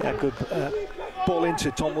yeah, good ball into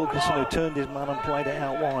Tom Wilkinson, who turned his man and played it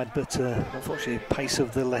out wide, but unfortunately the pace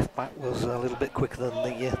of the left back was a little bit quicker than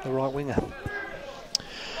the right winger.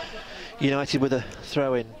 United with a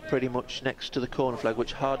throw-in pretty much next to the corner flag,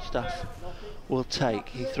 which Hardstaff will take.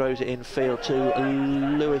 He throws it in field to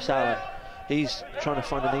Lewis Allen. He's trying to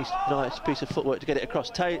find a nice piece of footwork to get it across.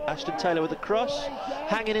 Ashton Taylor with the cross,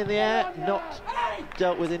 hanging in the air, not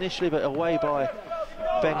dealt with initially, but away by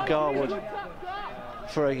Ben Garwood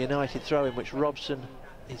for a United throw-in, which Robson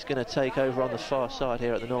is going to take over on the far side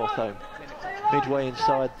here at the North Home. Midway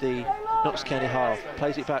inside the Notts County half,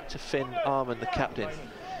 plays it back to Finn Armand, the captain.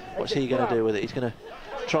 What's he going to do with it? He's going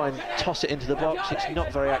to try and toss it into the box. It's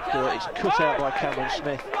not very accurate. It's cut out by Cameron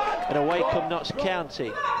Smith, and away come Notts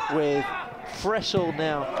County with Fressel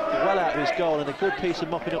now well out of his goal, and a good piece of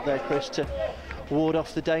mopping up there, Chris, to ward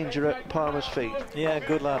off the danger at Palmer's feet. Yeah,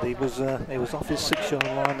 good lad. He was off his 6-yard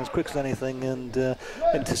line as quick as anything, and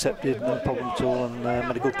intercepted, no problem at all, and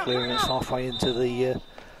made a good clearance halfway into the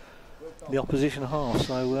opposition half.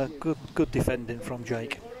 So good defending from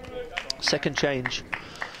Jake. Second change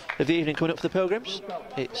of the evening coming up for the Pilgrims.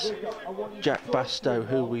 It's Jack Bastow,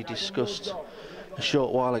 who we discussed a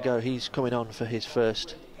short while ago. He's coming on for his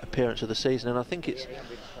first appearance of the season, and I think it's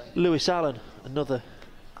Lewis Allen, another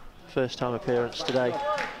first-time appearance today.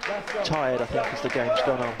 Tired, I think, as the game's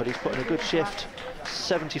gone on, but he's put in a good shift.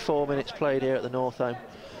 74 minutes played here at the North Home,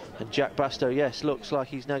 and Jack Bastow, yes, looks like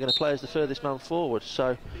he's now going to play as the furthest man forward.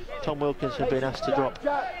 So Tom Wilkinson being asked to drop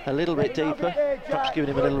a little bit deeper, perhaps giving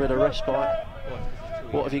him a little bit of respite.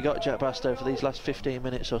 What have you got, Jack Bastow, for these last 15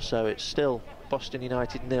 minutes or so? It's still Boston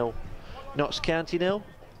United 0, Notts County 0,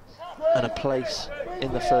 and a place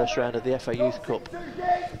in the first round of the FA Youth Cup.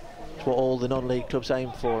 It's what all the non-league clubs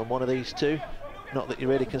aim for, and one of these two, not that you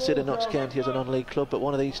really consider Notts County as a non-league club, but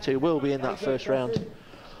one of these two will be in that first round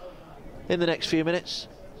in the next few minutes.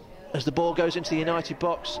 As the ball goes into the United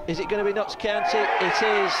box, is it going to be Notts County? It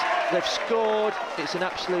is. They've scored. It's an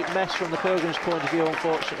absolute mess from the Pilgrims' point of view,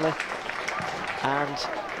 unfortunately. And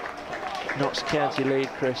Notts County lead,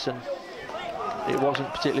 Chris, and it wasn't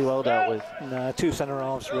particularly well dealt with. No, two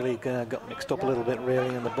centre-halves really got mixed up a little bit,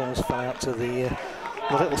 really, and the balls fell out to the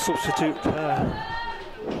little substitute.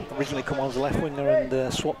 Originally come on as a left winger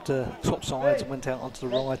and swapped sides and went out onto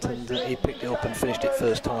the right, and he picked it up and finished it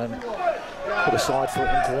first time. Put a side foot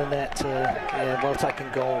into the net. Yeah, well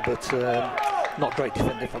taken goal, but not great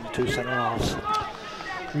defending from the two centre-halves.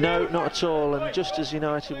 No, not at all, and just as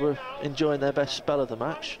United were enjoying their best spell of the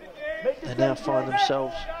match, they now find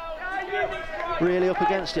themselves really up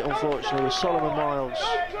against it, unfortunately, with Solomon Miles,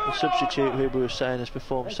 the substitute who we were saying has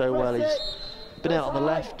performed so well. He's been out on the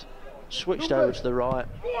left, switched over to the right,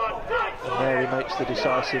 and there he makes the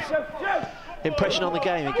decisive impression on the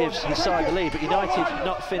game. He gives his side the lead, but United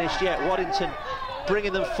not finished yet. Waddington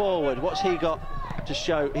bringing them forward. What's he got to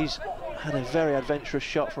show? He's had a very adventurous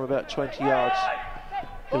shot from about 20 yards.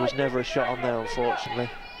 There was never a shot on there, unfortunately,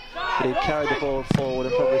 but he carried the ball forward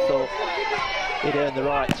and probably thought he'd earned the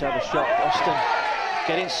right to have a shot. Austin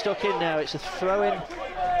getting stuck in now. It's a throw-in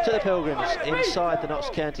to the Pilgrims inside the Notts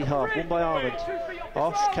County half, won by Armand,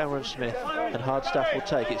 off Cameron Smith, and Hardstaff will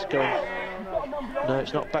take. It's going, no,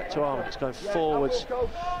 it's not back to Armand, it's going forwards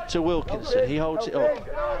to Wilkinson. He holds it up,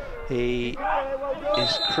 he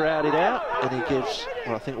is crowded out, and he gives,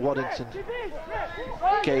 well, I think Waddington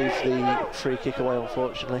gave the free kick away,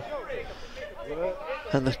 unfortunately,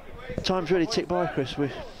 and the time's really ticked by, Chris.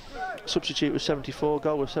 Substitute was 74,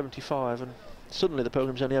 goal was 75, and suddenly the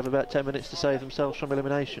Pilgrims only have about 10 minutes to save themselves from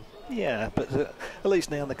elimination. Yeah, but at least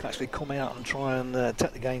now they can actually come out and try and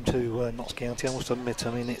take the game to Notts County. I must admit,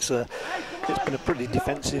 I mean, it's been a pretty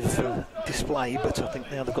defensive display, but I think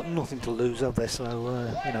now they've got nothing to lose, have they? So,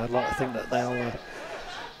 you know, I'd like to think that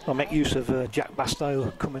they'll make use of Jack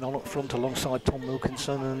Bastow coming on up front alongside Tom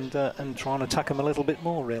Wilkinson and try and attack them a little bit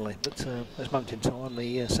more, really. But at this moment in time,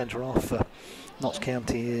 the centre half for Notts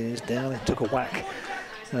County is down. He took a whack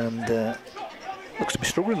and looks to be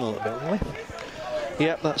struggling a little bit, really.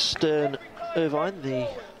 Yep, that's Stern Irvine, the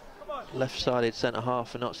left-sided centre half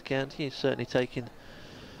for Notts County. He's certainly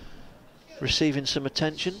receiving some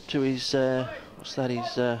attention to his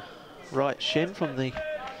his right shin from the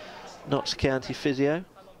Notts County physio.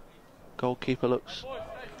 Goalkeeper looks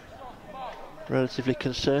relatively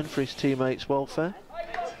concerned for his teammates' welfare.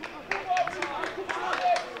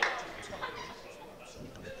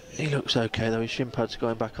 He looks okay though, his shin pads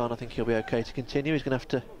going back on. I think he'll be okay to continue. He's going to have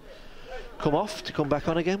to come off to come back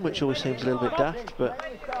on again, which always seems a little bit daft, but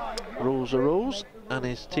rules are rules. And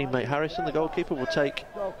his teammate Harrison, the goalkeeper, will take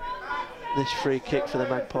this free kick for the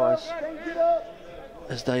Magpies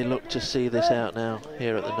as they look to see this out now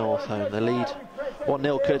here at the North home. They lead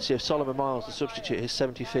 1-0 courtesy of Solomon Miles, the substitute. His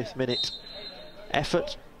 75th minute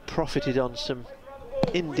effort profited on some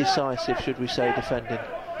indecisive, should we say, defending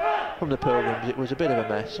from the Pilgrims. It was a bit of a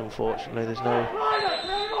mess, unfortunately. There's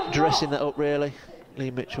no dressing that up, really. Lee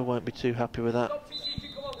Mitchell won't be too happy with that.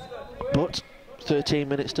 But 13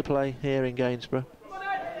 minutes to play here in Gainsborough.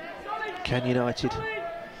 Can United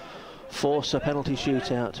force a penalty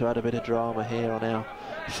shootout to add a bit of drama here on our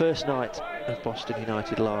first night of Boston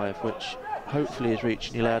United Live, which hopefully is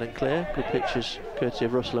reaching you loud and clear? Good pictures courtesy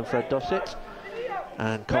of Russell and Fred Dossett,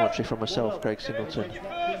 and commentary from myself, Craig Singleton,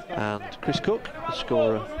 and Chris Cook, the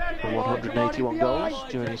scorer of 181 goals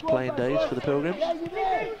during his playing days for the Pilgrims.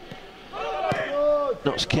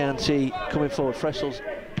 Notts County coming forward. Fressel's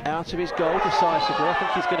out of his goal decisively. I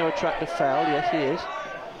think he's going to attract a foul. Yes, he is.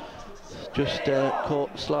 Just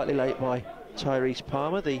caught slightly late by Tyrese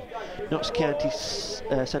Palmer, the Notts County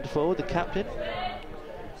centre forward, the captain.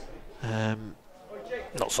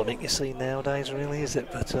 Not something you see nowadays, really, is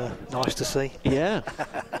it? But nice to see. Yeah.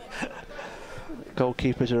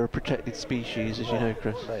 Goalkeepers are a protected species, as you know,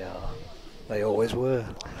 Chris. They are. They always were.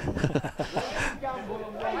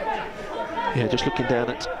 Yeah, just looking down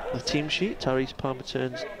at the team sheet, Tyrese Palmer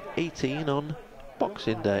turns 18 on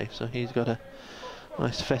Boxing Day, so he's got a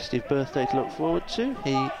nice festive birthday to look forward to.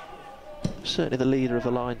 He certainly the leader of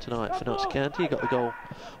the line tonight for Notts County. He got the goal,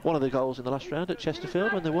 one of the goals in the last round at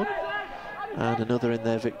Chesterfield when they won, and another in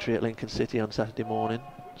their victory at Lincoln City on Saturday morning.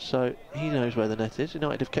 So he knows where the net is.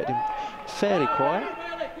 United have kept him fairly quiet.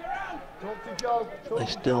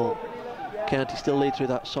 County still lead through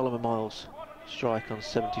that Solomon Miles strike on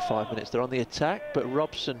 75 minutes. They're on the attack, but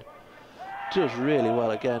Robson does really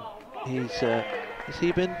well again. Has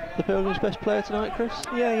he been the Pilgrims' best player tonight, Chris?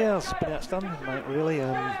 Yeah, it's been outstanding, mate, really.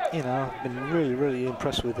 You know, I've been really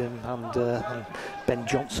impressed with him and Ben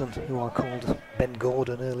Johnson, who I called Ben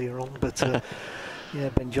Gordon earlier on, but yeah,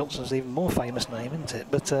 Ben Johnson's an even more famous name, isn't it?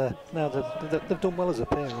 But no, they've done well as a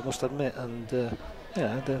pair, I must admit, and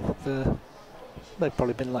yeah, they've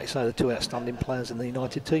probably been, like you say, the two outstanding players in the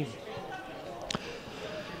United team.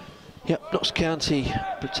 Yep, Notts County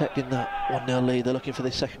protecting that 1-0 lead. They're looking for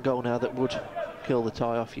the second goal now that would kill the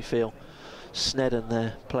tie off, you feel. Snedden,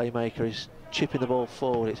 their playmaker, is chipping the ball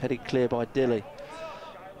forward. It's headed clear by Dilly.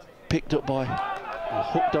 Picked up by, or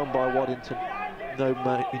hooked on by Waddington. No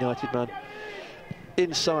United man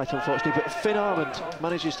in sight, unfortunately, but Finn Armand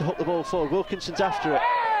manages to hook the ball forward. Wilkinson's after it,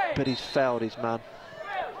 but he's fouled his man.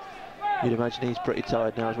 You'd imagine he's pretty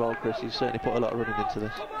tired now as well, Chris. He's certainly put a lot of running into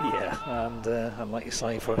this. Yeah, and like you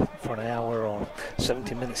say, for an hour or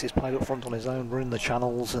 70 minutes he's played up front on his own, running the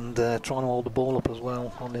channels and trying to hold the ball up as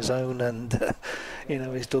well on his own, and you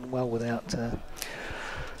know, he's done well without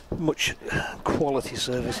much quality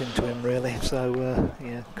service into him really. So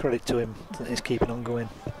yeah, credit to him that he's keeping on going.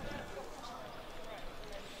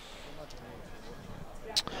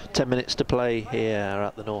 10 minutes to play here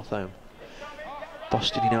at the North Home.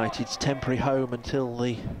 Boston United's temporary home until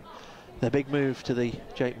their big move to the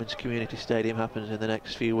Jakeman's Community Stadium happens in the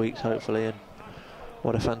next few weeks, hopefully. And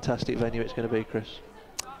what a fantastic venue it's going to be, Chris.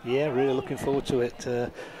 Yeah, really looking forward to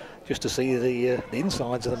it. Just to see the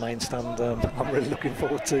insides of the main stand, I'm really looking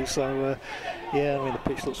forward to. So yeah, I mean, the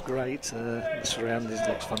pitch looks great, the surroundings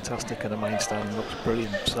looks fantastic, and the main stand looks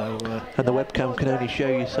brilliant. So and the webcam can only show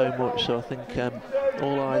you so much. So I think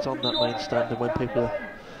all eyes on that main stand, and when people are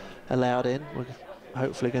allowed in, we're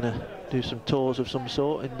hopefully going to do some tours of some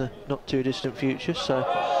sort in the not too distant future, so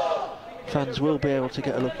fans will be able to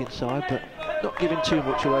get a look inside, but not giving too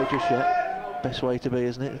much away just yet. Best way to be,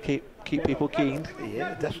 isn't it? Keep people keen.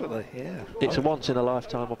 Yeah, definitely. Yeah, it's a once in a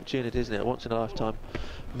lifetime opportunity, isn't it? A once in a lifetime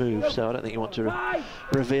move. So I don't think you want to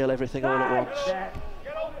reveal everything all at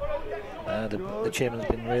once. The chairman's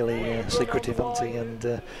been really secretive, hasn't he?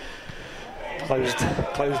 And closed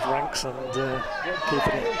ranks and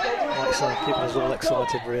keeping it, like I say, keeping us all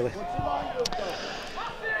excited really.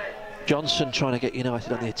 Johnson trying to get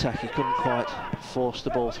United on the attack. He couldn't quite force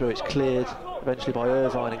the ball through. It's cleared eventually by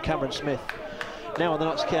Irvine, and Cameron Smith now on the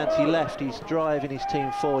Notts County left. He's driving his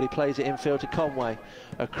team forward. He plays it infield to Conway,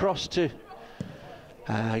 across to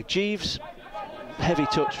Jeeves. Heavy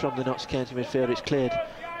touch from the Notts County midfield. It's cleared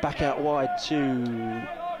back out wide to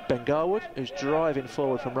Ben Garwood, who's driving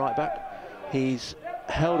forward from right back. He's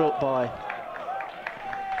held up by,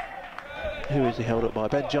 who is he held up by?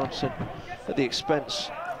 Ben Johnson, at the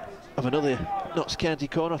expense of another Notts County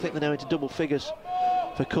corner. I think they're now into double figures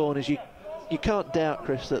for corners. You can't doubt,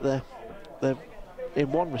 Chris, that they're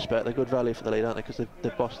in one respect they're good value for the lead, aren't they? Because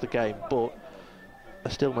they've bossed the game, but I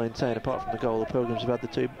still maintain, apart from the goal, the Pilgrims have had the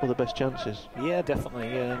two other best chances. Yeah, definitely.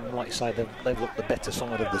 Like you say, they've looked the better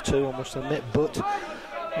side of the two, I must admit, but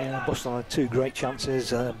yeah, Boston had two great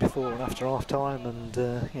chances before and after half time, and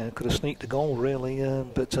you know, could have sneaked a goal really,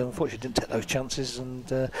 but unfortunately didn't take those chances,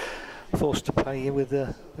 and forced to pay with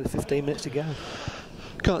 15 minutes to go.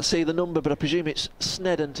 Can't see the number, but I presume it's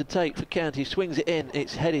Snedden to take for County. Swings it in.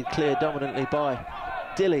 It's headed clear dominantly by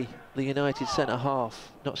Dilly, the United centre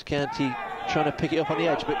half. Notts County trying to pick it up on the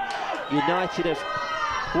edge, but United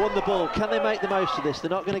have won the ball. Can they make the most of this?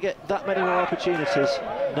 They're not going to get that many more opportunities.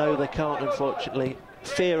 No, they can't, unfortunately.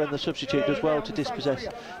 Fear and the substitute does well to dispossess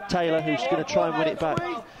Taylor, who's going to try and win it back.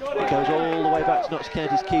 It goes all the way back to Notts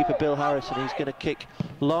County's keeper, Bill Harrison. He's going to kick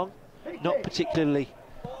long, not particularly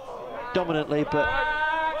dominantly, but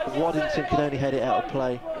Waddington can only head it out of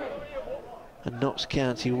play. And Notts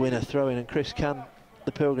County win a throw-in. And Chris, can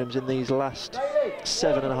the Pilgrims in these last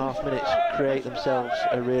 7.5 minutes create themselves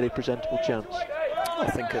a really presentable chance? I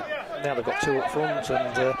think now they've got two up front,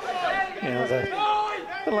 and you know,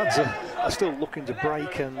 the lads are still looking to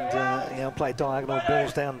break and you know, play diagonal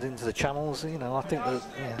balls down into the channels. You know, I think that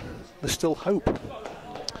there's still hope.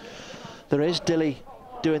 There is. Dilly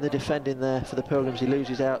doing the defending there for the Pilgrims. He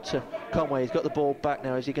loses out to Conway. He's got the ball back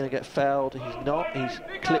now. Is he going to get fouled? He's not. He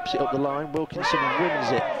clips it up the line. Wilkinson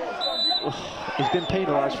wins it. Oh, he's been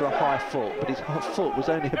penalised for a high foot, but his foot was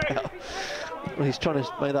only about... Well, he's trying to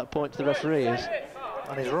make that point to the referee. And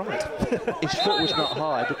he's right. His foot was not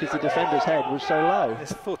high because the defender's head was so low.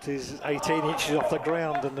 His foot is 18 inches off the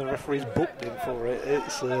ground and the referee's booked him for it.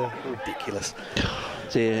 It's ridiculous.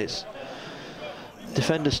 Dear, it's...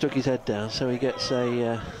 Defender stuck his head down, so he gets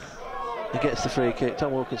the free kick.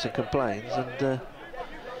 Tom Wilkinson complains and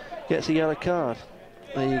gets a yellow card.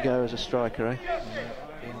 There you go, as a striker, eh?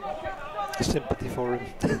 Sympathy for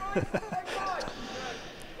him.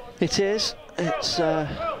 It is. It's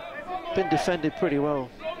been defended pretty well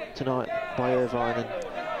tonight by Irvine, and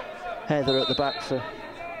Heather at the back for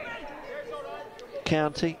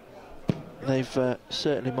County. They've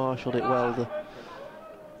certainly marshalled it well.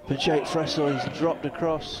 But Jake Fressel, he's dropped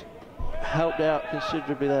across, helped out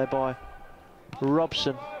considerably there by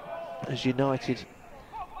Robson, as United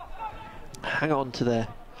hang on to their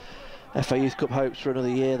FA Youth Cup hopes for another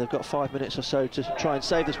year. They've got 5 minutes or so to try and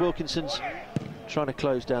save this. Wilkinson's trying to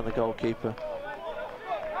close down the goalkeeper,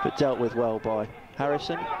 but dealt with well by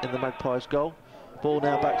Harrison in the Magpies' goal. Ball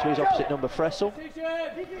now back to his opposite number, Fressel.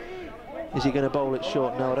 Is he going to bowl it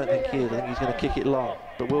short? No, I don't think he is. I think he's going to kick it long.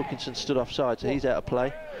 But Wilkinson stood offside, so he's out of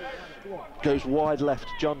play. Goes wide left,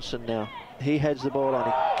 Johnson now. he heads the ball on.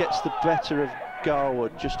 He gets the better of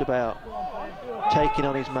Garwood, just about taking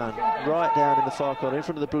on his man. Right down in the far corner, in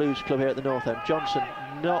front of the Blues club here at the North End. Johnson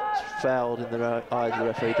not fouled in the eyes of the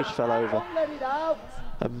referee, just fell over.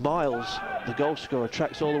 And Miles, the goal scorer,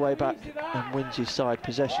 tracks all the way back and wins his side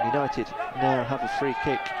possession. United now have a free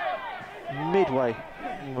kick midway,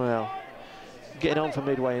 well, getting on for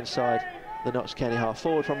midway inside the Notts County half.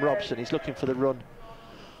 Forward from Robson, he's looking for the run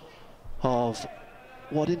of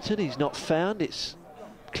Waddington. He's not found, it's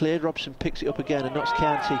cleared. Robson picks it up again, and Notts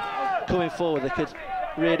County coming forward. They could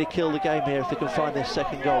really kill the game here if they can find their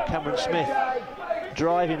second goal. Cameron Smith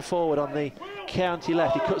driving forward on the County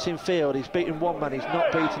left. He cuts in field, he's beaten one man, he's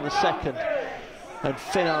not beaten the second, and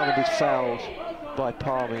Finn Armand is fouled by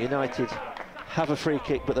Palmer. United have a free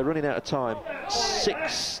kick, but they're running out of time.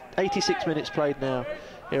 86 minutes played now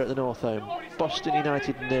here at the North Home. Boston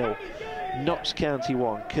United 0, Notts County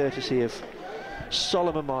 1, courtesy of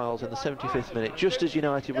Solomon Miles in the 75th minute. Just as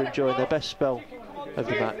United were enjoying their best spell of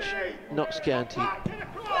the match, Notts County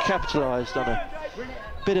capitalised on a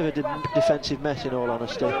bit of a defensive mess, in all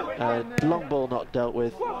honesty. Long ball not dealt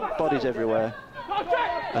with, bodies everywhere,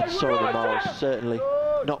 and Solomon Miles certainly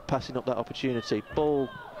not passing up that opportunity. Ball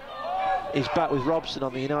is back with Robson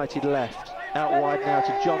on the United left. Out wide now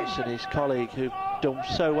to Johnson, his colleague, who done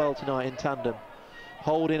so well tonight in tandem.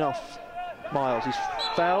 Holding off Miles, he's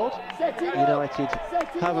fouled. United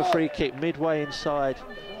have a free kick midway inside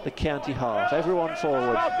the County half. Everyone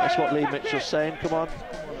forward, that's what Lee Mitchell's saying. Come on,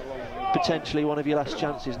 potentially one of your last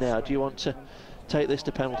chances now. Do you want to take this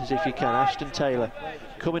to penalties if you can? Ashton Taylor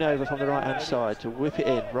coming over from the right hand side to whip it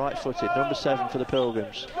in, right footed, number 7 for the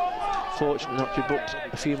Pilgrims. Fortunately not to be booked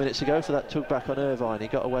a few minutes ago for that tug back on Irvine. He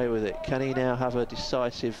got away with it. Can he now have a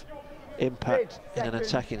decisive impact in an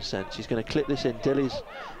attacking sense? He's going to clip this in. Dilly's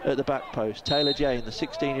at the back post. Taylor Jane, the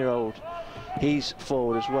 16-year-old, he's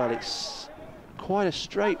forward as well. It's quite a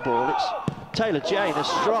straight ball. It's Taylor Jane, a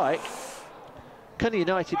strike. Can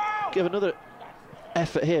United give another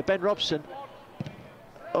effort here? Ben Robson,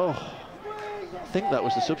 oh, I think that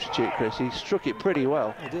was the substitute, Chris. He struck it pretty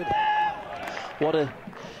well. He did. What a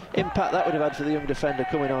impact that would have had for the young defender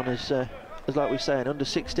coming on as like we say, an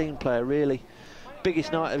under-16 player. Really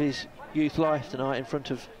biggest night of his youth life tonight in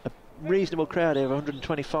front of a reasonable crowd here,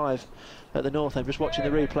 125 at the North End. Just watching the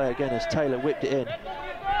replay again as Taylor whipped it in.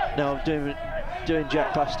 Now I'm doing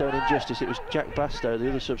Jack Bastow an injustice. It was Jack Bastow, the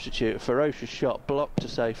other substitute. A ferocious shot, blocked to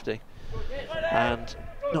safety, and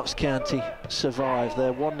Notts County survive.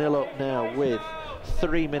 They're 1-0 up now with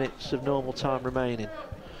 3 minutes of normal time remaining.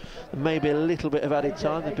 Maybe a little bit of added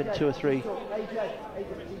time. There've been 2 or 3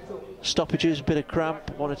 stoppages, a bit of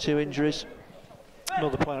cramp, 1 or 2 injuries.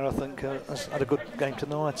 Another player I think has had a good game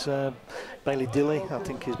tonight, Bailey Dilly. I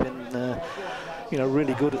think he's been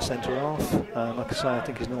really good at centre half. Like I say, I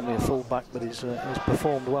think he's normally a full back, but he's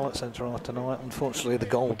performed well at centre half tonight. Unfortunately the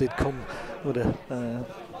goal did come with a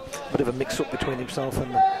bit of a mix up between himself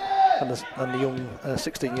and the young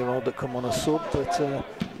 16-year-old that come on as sub,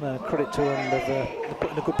 but credit to them, they've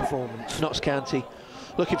put in a good performance. Notts County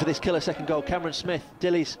looking for this killer second goal. Cameron Smith,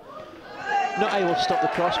 Dilly's not able to stop the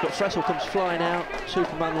cross, but Fressel comes flying out,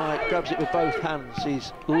 Superman-like, grabs it with both hands.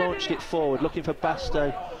 He's launched it forward, looking for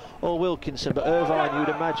Bastow or Wilkinson, but Irvine, you would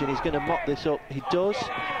imagine he's going to mop this up. He does,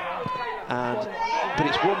 but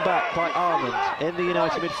it's won back by Armand in the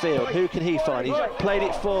United midfield. Who can he find? He's played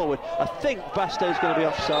it forward. I think Bastow's going to be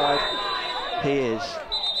offside. He is.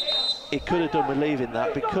 He could have done with leaving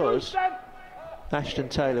that, because Ashton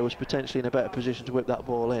Taylor was potentially in a better position to whip that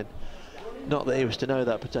ball in. Not that he was to know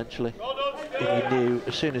that potentially. He knew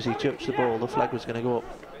as soon as he touched the ball the flag was going to go up.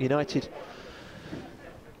 United,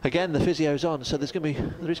 again, the physio's on, so there is going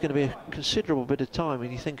to be a considerable bit of time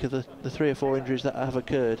when you think of the 3 or 4 injuries that have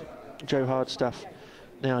occurred. Joe Hardstaff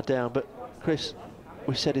now down, but Chris,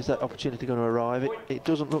 we said, is that opportunity going to arrive? It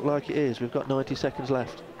doesn't look like it is. We've got 90 seconds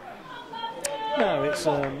left. No, it's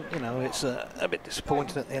it's a bit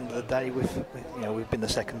disappointing at the end of the day. We've been the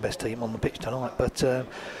second best team on the pitch tonight, but the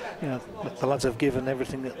lads have given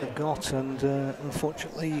everything that they've got, and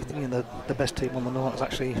unfortunately, the best team on the night has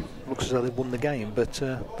actually looks as though they've won the game. But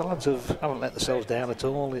the lads haven't let themselves down at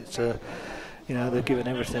all. It's they've given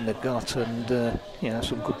everything they've got, and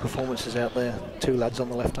some good performances out there. 2 lads on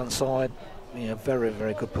the left-hand side. Very,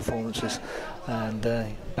 very good performances, and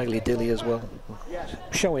Bailey Dilly as well,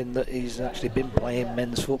 showing that he's actually been playing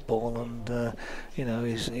men's football, and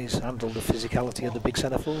he's handled the physicality of the big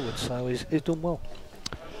centre forward, so he's done well.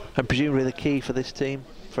 And presumably the key for this team,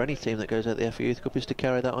 for any team that goes out the FA Youth Cup, is to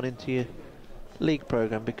carry that on into your league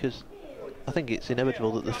programme, because I think it's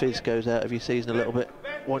inevitable that the fizz goes out of your season a little bit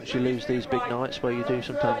once you lose these big nights where you do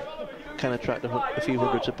sometimes can attract a few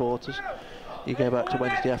hundred supporters. you go back to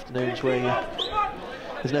Wednesday afternoons where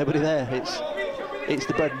there's nobody there. It's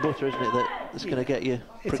the bread and butter, isn't it, that's going to get you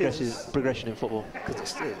progression in football.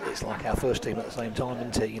 Because it's like our first team at the same time,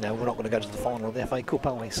 isn't it? You know, we're not going to go to the final of the FA Cup,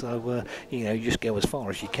 are we? So, you know, you just go as far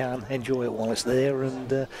as you can, enjoy it while it's there,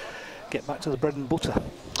 and get back to the bread and butter.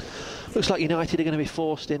 Looks like United are going to be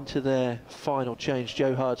forced into their final change.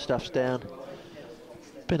 Joe Hardstaff's down.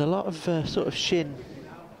 Been a lot of sort of shin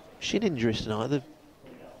injuries tonight.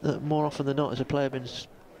 More often than not, as a player, been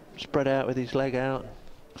spread out with his leg out.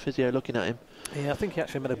 Physio looking at him. Yeah, I think he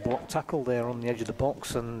actually made a block tackle there on the edge of the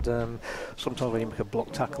box, and sometimes when you make a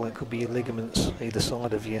block tackle, it could be your ligaments either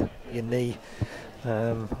side of your knee.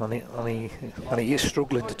 And he is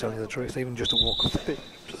struggling, to tell you the truth, even just to walk off the pitch.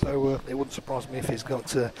 So it wouldn't surprise me if he's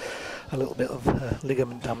got a little bit of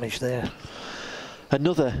ligament damage there.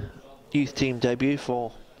 Another youth team debut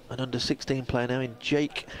for an under-16 player now in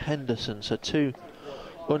Jake Henderson. So 2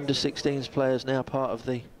 under-16s players now part of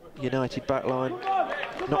the United backline.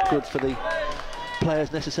 Not good for the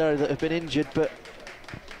players necessarily that have been injured, but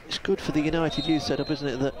it's good for the United youth setup, isn't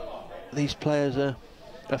it, that these players are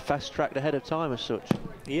fast-tracked ahead of time as such.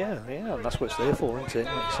 Yeah, and that's what it's there for, isn't it?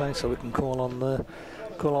 Like you say, so we can call on the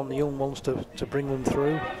young ones to bring them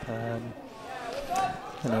through.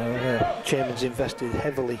 You know, Chairman's invested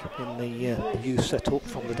heavily in the youth setup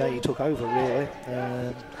from the day he took over, really.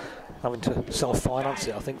 Having to self-finance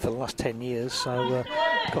it, I think, for the last 10 years, so it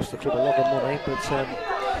cost the club a lot of money, but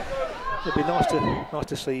it'd be nice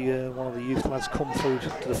to see one of the youth lads come through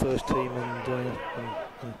to the first team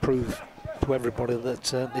and prove to everybody that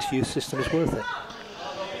this youth system is worth it.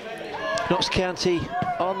 Notts County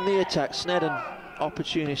on the attack. Snedden,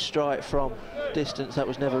 opportunist strike from distance, that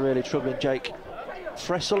was never really troubling Jake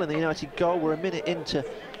Fressel in the United goal. We're a minute into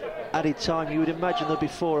added time. You would imagine there'll be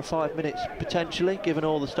 4 or 5 minutes potentially, given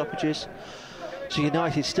all the stoppages. So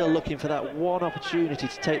United still looking for that one opportunity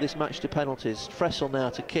to take this match to penalties. Fressel now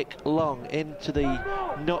to kick long into the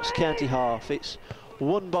Notts County half. It's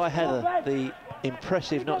won by Heather, the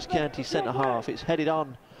impressive Notts County centre half. It's headed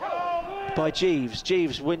on by Jeeves.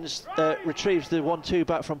 Jeeves retrieves the 1-2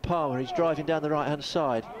 back from Palmer. He's driving down the right hand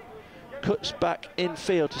side, cuts back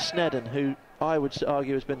infield to Snedden, who I would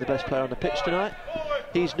argue has been the best player on the pitch tonight.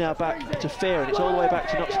 He's now back to Fear, and it's all the way back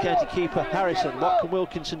to Notts County keeper Harrison. What can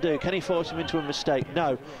Wilkinson do? Can he force him into a mistake?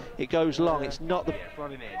 No, it goes long. It's not the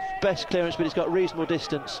best clearance, but it's got reasonable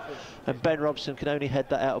distance, and Ben Robson can only head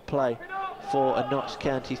that out of play for a Notts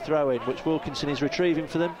County throw-in, which Wilkinson is retrieving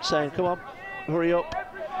for them, saying, come on, hurry up.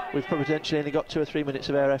 We've potentially only got 2 or 3 minutes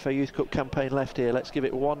of our FA Youth Cup campaign left here. Let's give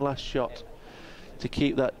it one last shot to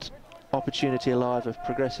keep that opportunity alive of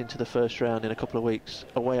progressing to the first round in a couple of weeks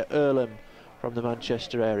away at Earlham from the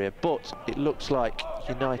Manchester area. But it looks like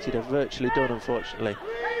United are virtually done, unfortunately.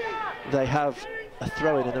 They have a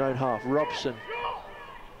throw-in in their own half. Robson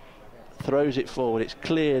throws it forward. It's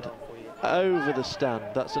cleared over the stand.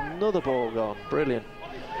 That's another ball gone. Brilliant.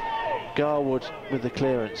 Garwood with the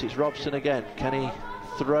clearance. It's Robson again. Can he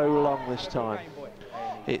throw long this time?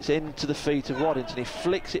 It's into the feet of Waddington. He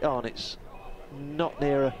flicks it on. It's not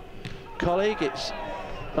near a colleague. It's,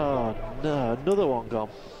 oh no, another one gone.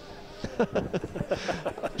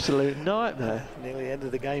 Absolute nightmare. Nearly the end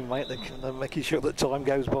of the game, mate. They're making sure that time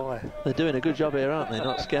goes by. They're doing a good job here, aren't they?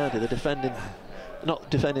 Notts County. They're defending, not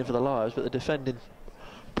defending for their lives, but they're defending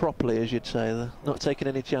properly, as you'd say. They're not taking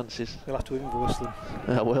any chances. We'll have to invoice them.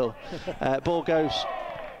 I will. Ball goes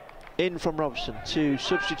in from Robson to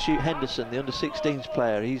substitute Henderson, the under-16s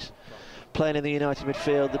player. He's playing in the United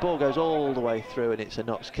midfield. The ball goes all the way through, and it's a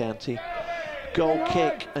Notts County goal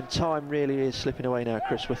kick, and time really is slipping away now,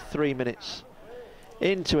 Chris. We're 3 minutes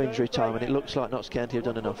into injury time, and it looks like Notts County have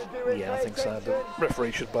done enough. Yeah, I think so. The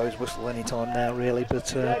referee should blow his whistle any time now, really. But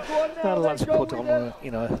the lads have put on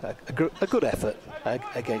a good effort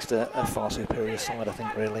against a far superior side, I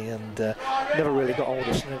think, really, and never really got hold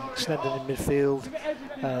of Snedden in midfield.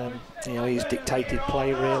 You know, he's dictated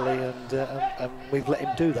play, really, and we've let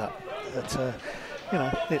him do that. But you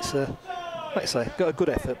know, it's like I say, got a good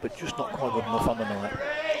effort, but just not quite good enough on the night.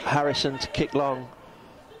 Harrison to kick long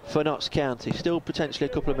for Notts County. Still potentially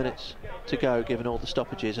a couple of minutes to go, given all the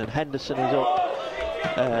stoppages, and Henderson is up.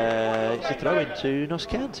 It's a throw-in to Notts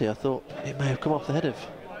County. I thought it may have come off the head of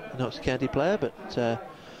a Notts County player, but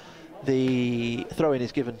the throw-in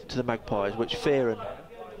is given to the Magpies, which Fearon,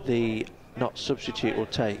 the Notts substitute, will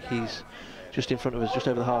take. He's just in front of us, just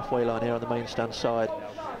over the halfway line here on the main stand side.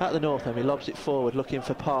 At the north end, he lobs it forward, looking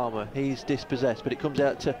for Palmer. He's dispossessed, but it comes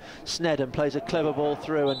out to Snedden, plays a clever ball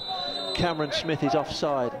through, and Cameron Smith is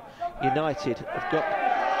offside. United have got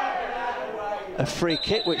a free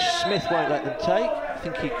kick, which Smith won't let them take. I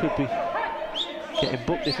think he could be Getting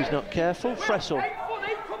booked if he's not careful. Fressel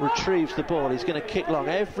retrieves the ball. He's going to kick long.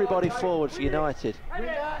 Everybody forward for United.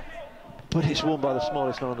 But it's won by the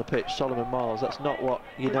smallest man on the pitch, Solomon Miles. That's not what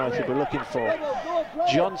United were looking for.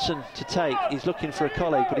 Johnson to take. He's looking for a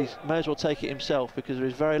colleague, but he may as well take it himself because there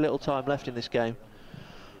is very little time left in this game.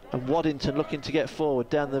 And Waddington looking to get forward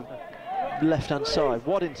down the left-hand side.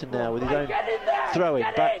 Waddington now with his own throw-in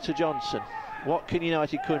back to Johnson. What can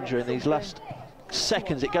United conjure in these last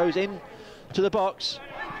seconds? It goes in to the box.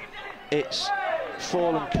 It's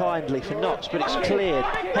fallen kindly for Knox, but it's cleared.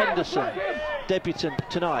 Henderson, debutant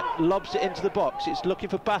tonight, lobs it into the box. It's looking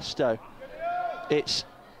for Bastow. It's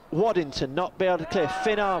Waddington not be able to clear.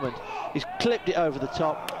 Finn Armand, he's clipped it over the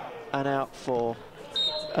top and out for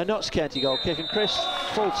a Notts County goal kick. And Chris,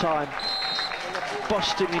 full time,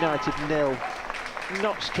 Boston United 0,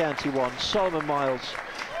 Notts County 1. Solomon Miles,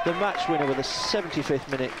 the match winner with a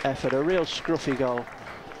 75th minute effort, a real scruffy goal.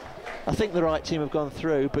 I think the right team have gone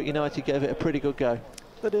through, but United gave it a pretty good go.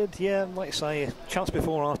 They did, yeah, like you say, chance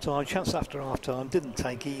before half-time, chance after half-time, didn't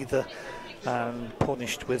take either, and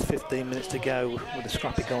punished with 15 minutes to go with a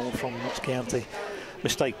scrappy goal from Notts County.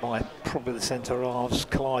 Mistake by probably the centre halves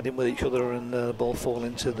colliding with each other, and the ball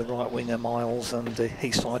falling to the right winger Miles, and he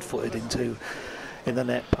side-footed in the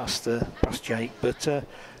net past Jake. But yeah,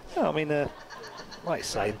 I mean, like you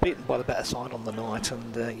say, beaten by the better side on the night,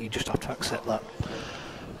 and you just have to accept that.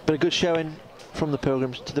 But a good showing from the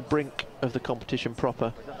Pilgrims to the brink of the competition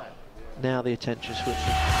proper. Now the attention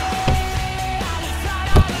switches.